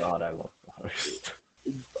 Ape. God, I love The Host.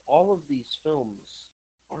 All of these films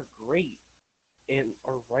are great and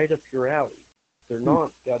are right up your alley. They're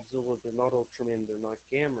not Godzilla, they're not Ultraman, they're not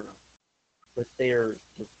Gamera, but they're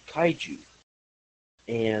the kaiju.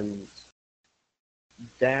 And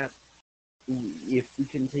that, if we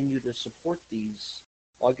continue to support these,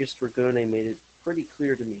 August Ragone made it pretty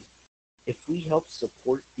clear to me. If we help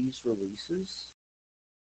support these releases,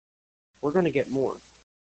 we're going to get more.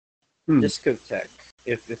 Discotech.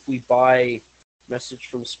 If we buy Message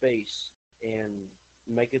from Space and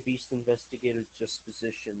Mega Beast Investigator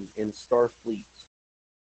Disposition and Starfleet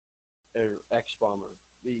or X-Bomber,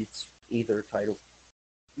 it's either title,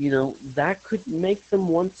 that could make them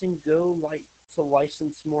want and go to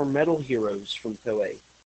license more Metal Heroes from Toei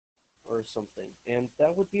or something, and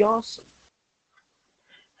that would be awesome.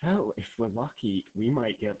 Hell, if we're lucky, we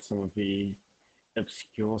might get some of the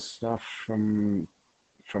obscure stuff from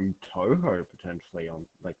Toho potentially on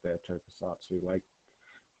like their Tokusatsu. Like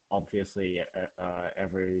obviously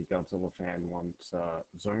every Godzilla fan wants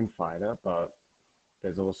Zone Fighter, but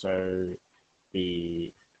there's also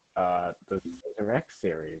the Rex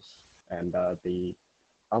series and the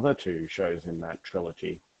other two shows in that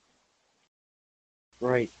trilogy.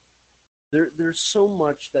 Right. There's so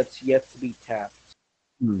much that's yet to be tapped,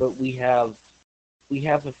 but we have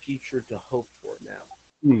a future to hope for now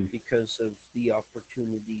because of the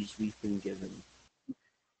opportunities we've been given.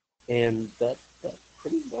 And that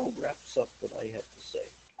pretty well wraps up what I had to say.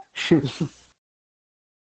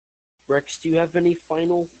 Rex, do you have any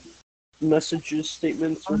final messages,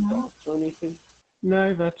 statements, or thoughts or anything?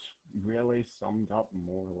 No, that's really summed up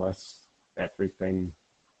more or less everything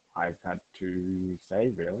I've had to say,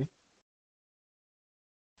 really.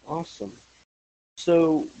 Awesome.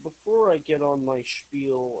 So, before I get on my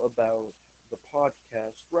spiel about the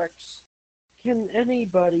podcast, Rex, can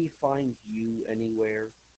anybody find you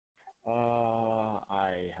anywhere?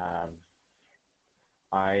 I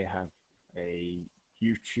have a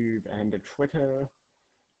YouTube and a Twitter.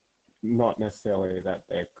 Not necessarily that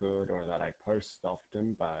they're good or that I post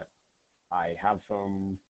often, but I have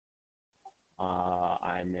them.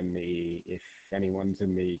 I'm in if anyone's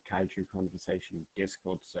in the Kaiju Conversation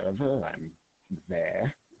Discord server, I'm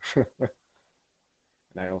there. And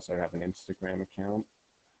I also have an Instagram account.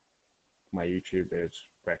 My YouTube is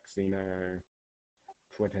Rexino.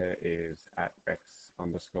 Twitter is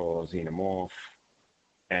 @Rex_Xenomorph.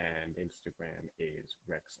 And Instagram is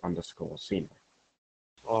Rex_Xeno.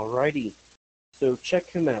 Alrighty. So check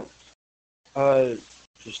him out.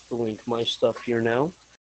 Just to link my stuff here now.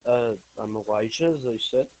 I'm Elijah, as I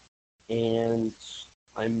said, and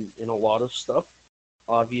I'm in a lot of stuff.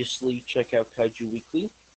 Obviously, check out Kaiju Weekly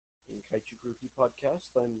and Kaiju Groupie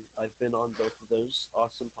Podcast. I've been on both of those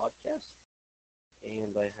awesome podcasts,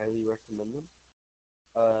 and I highly recommend them.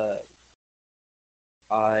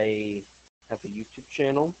 I have a YouTube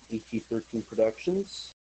channel, ET13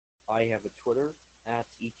 Productions. I have a Twitter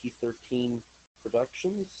 @ET13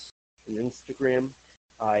 Productions. And Instagram,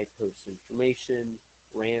 I post information,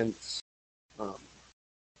 rants,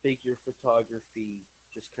 figure photography,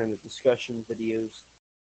 just kind of discussion videos,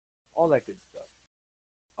 all that good stuff.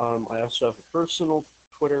 I also have a personal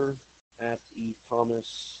Twitter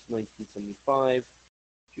 @eThomas1975.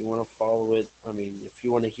 If you want to follow it, I mean, if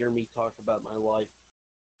you want to hear me talk about my life,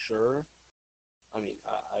 sure. I mean,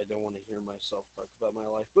 I don't want to hear myself talk about my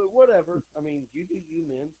life, but whatever. I mean, you do you,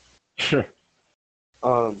 man. Sure.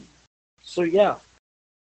 So yeah,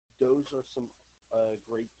 those are some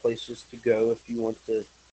great places to go if you want to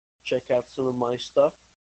check out some of my stuff.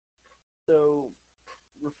 So,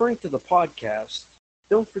 referring to the podcast,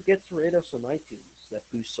 don't forget to rate us on iTunes. That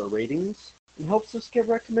boosts our ratings and helps us get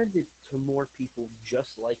recommended to more people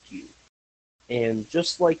just like you. And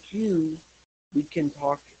just like you, we can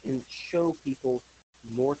talk and show people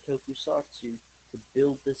more tokusatsu to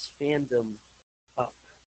build this fandom up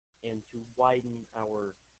and to widen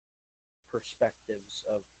our perspectives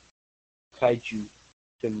of kaiju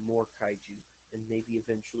to more kaiju and maybe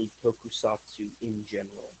eventually tokusatsu in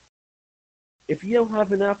general. If you don't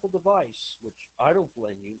have an Apple device, which I don't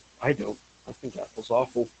blame you, I don't. I think Apple's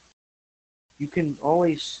awful. You can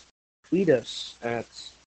always tweet us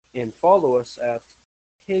and follow us at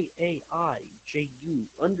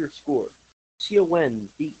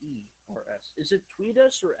KAIJU_CONBERS. Is it tweet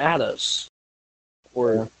us or at us?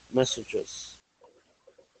 Or message us?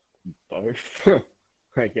 Both,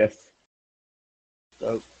 I guess.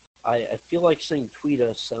 So, I feel like saying tweet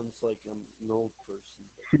us sounds like I'm an old person.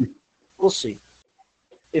 But we'll see.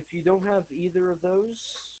 If you don't have either of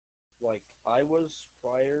those, like I was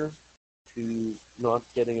prior to not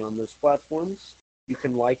getting on those platforms, you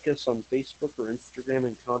can like us on Facebook or Instagram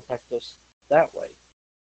and contact us that way.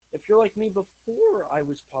 If you're like me before I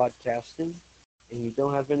was podcasting and you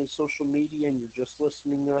don't have any social media and you're just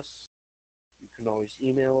listening to us, you can always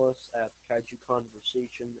email us at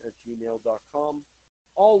kaijuconversation@gmail.com.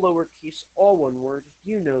 All lowercase, all one word.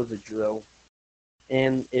 You know the drill.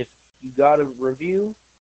 And if you got a review,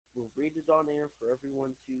 we'll read it on air for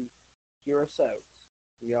everyone to hear us out.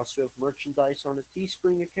 We also have merchandise on a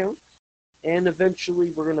Teespring account. And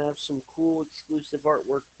eventually we're going to have some cool exclusive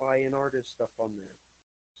artwork by an artist stuff on there.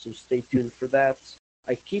 So stay tuned for that.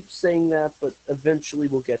 I keep saying that, but eventually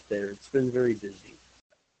we'll get there. It's been very busy.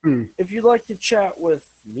 If you'd like to chat with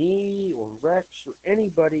me or Rex or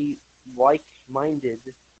anybody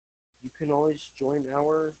like-minded, you can always join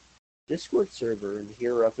our Discord server and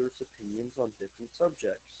hear others' opinions on different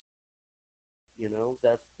subjects. You know,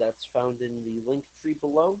 that's found in the link tree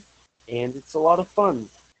below, and it's a lot of fun.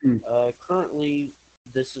 Currently,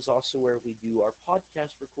 this is also where we do our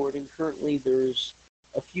podcast recording. Currently, there's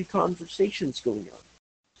a few conversations going on.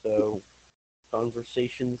 So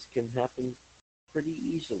conversations can happen pretty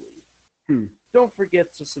easily. Don't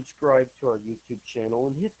forget to subscribe to our YouTube channel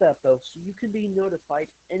and hit that bell so you can be notified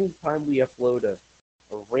anytime we upload a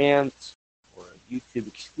rant or a YouTube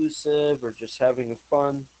exclusive or just having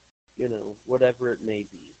fun, whatever it may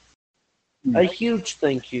be. A huge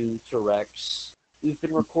thank you to Rex. We've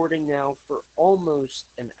been recording now for almost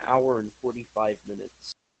an hour and 45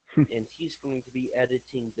 minutes, and he's going to be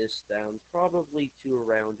editing this down probably to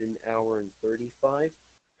around an hour and 35,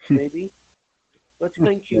 maybe. But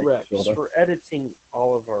thank you, Rex, for editing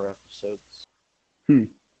all of our episodes.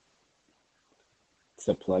 It's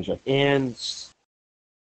a pleasure. And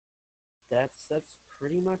that's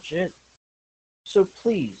pretty much it. So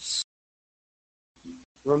please,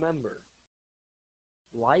 remember,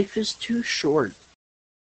 life is too short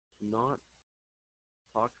to not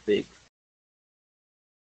talk big.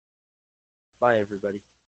 Bye, everybody.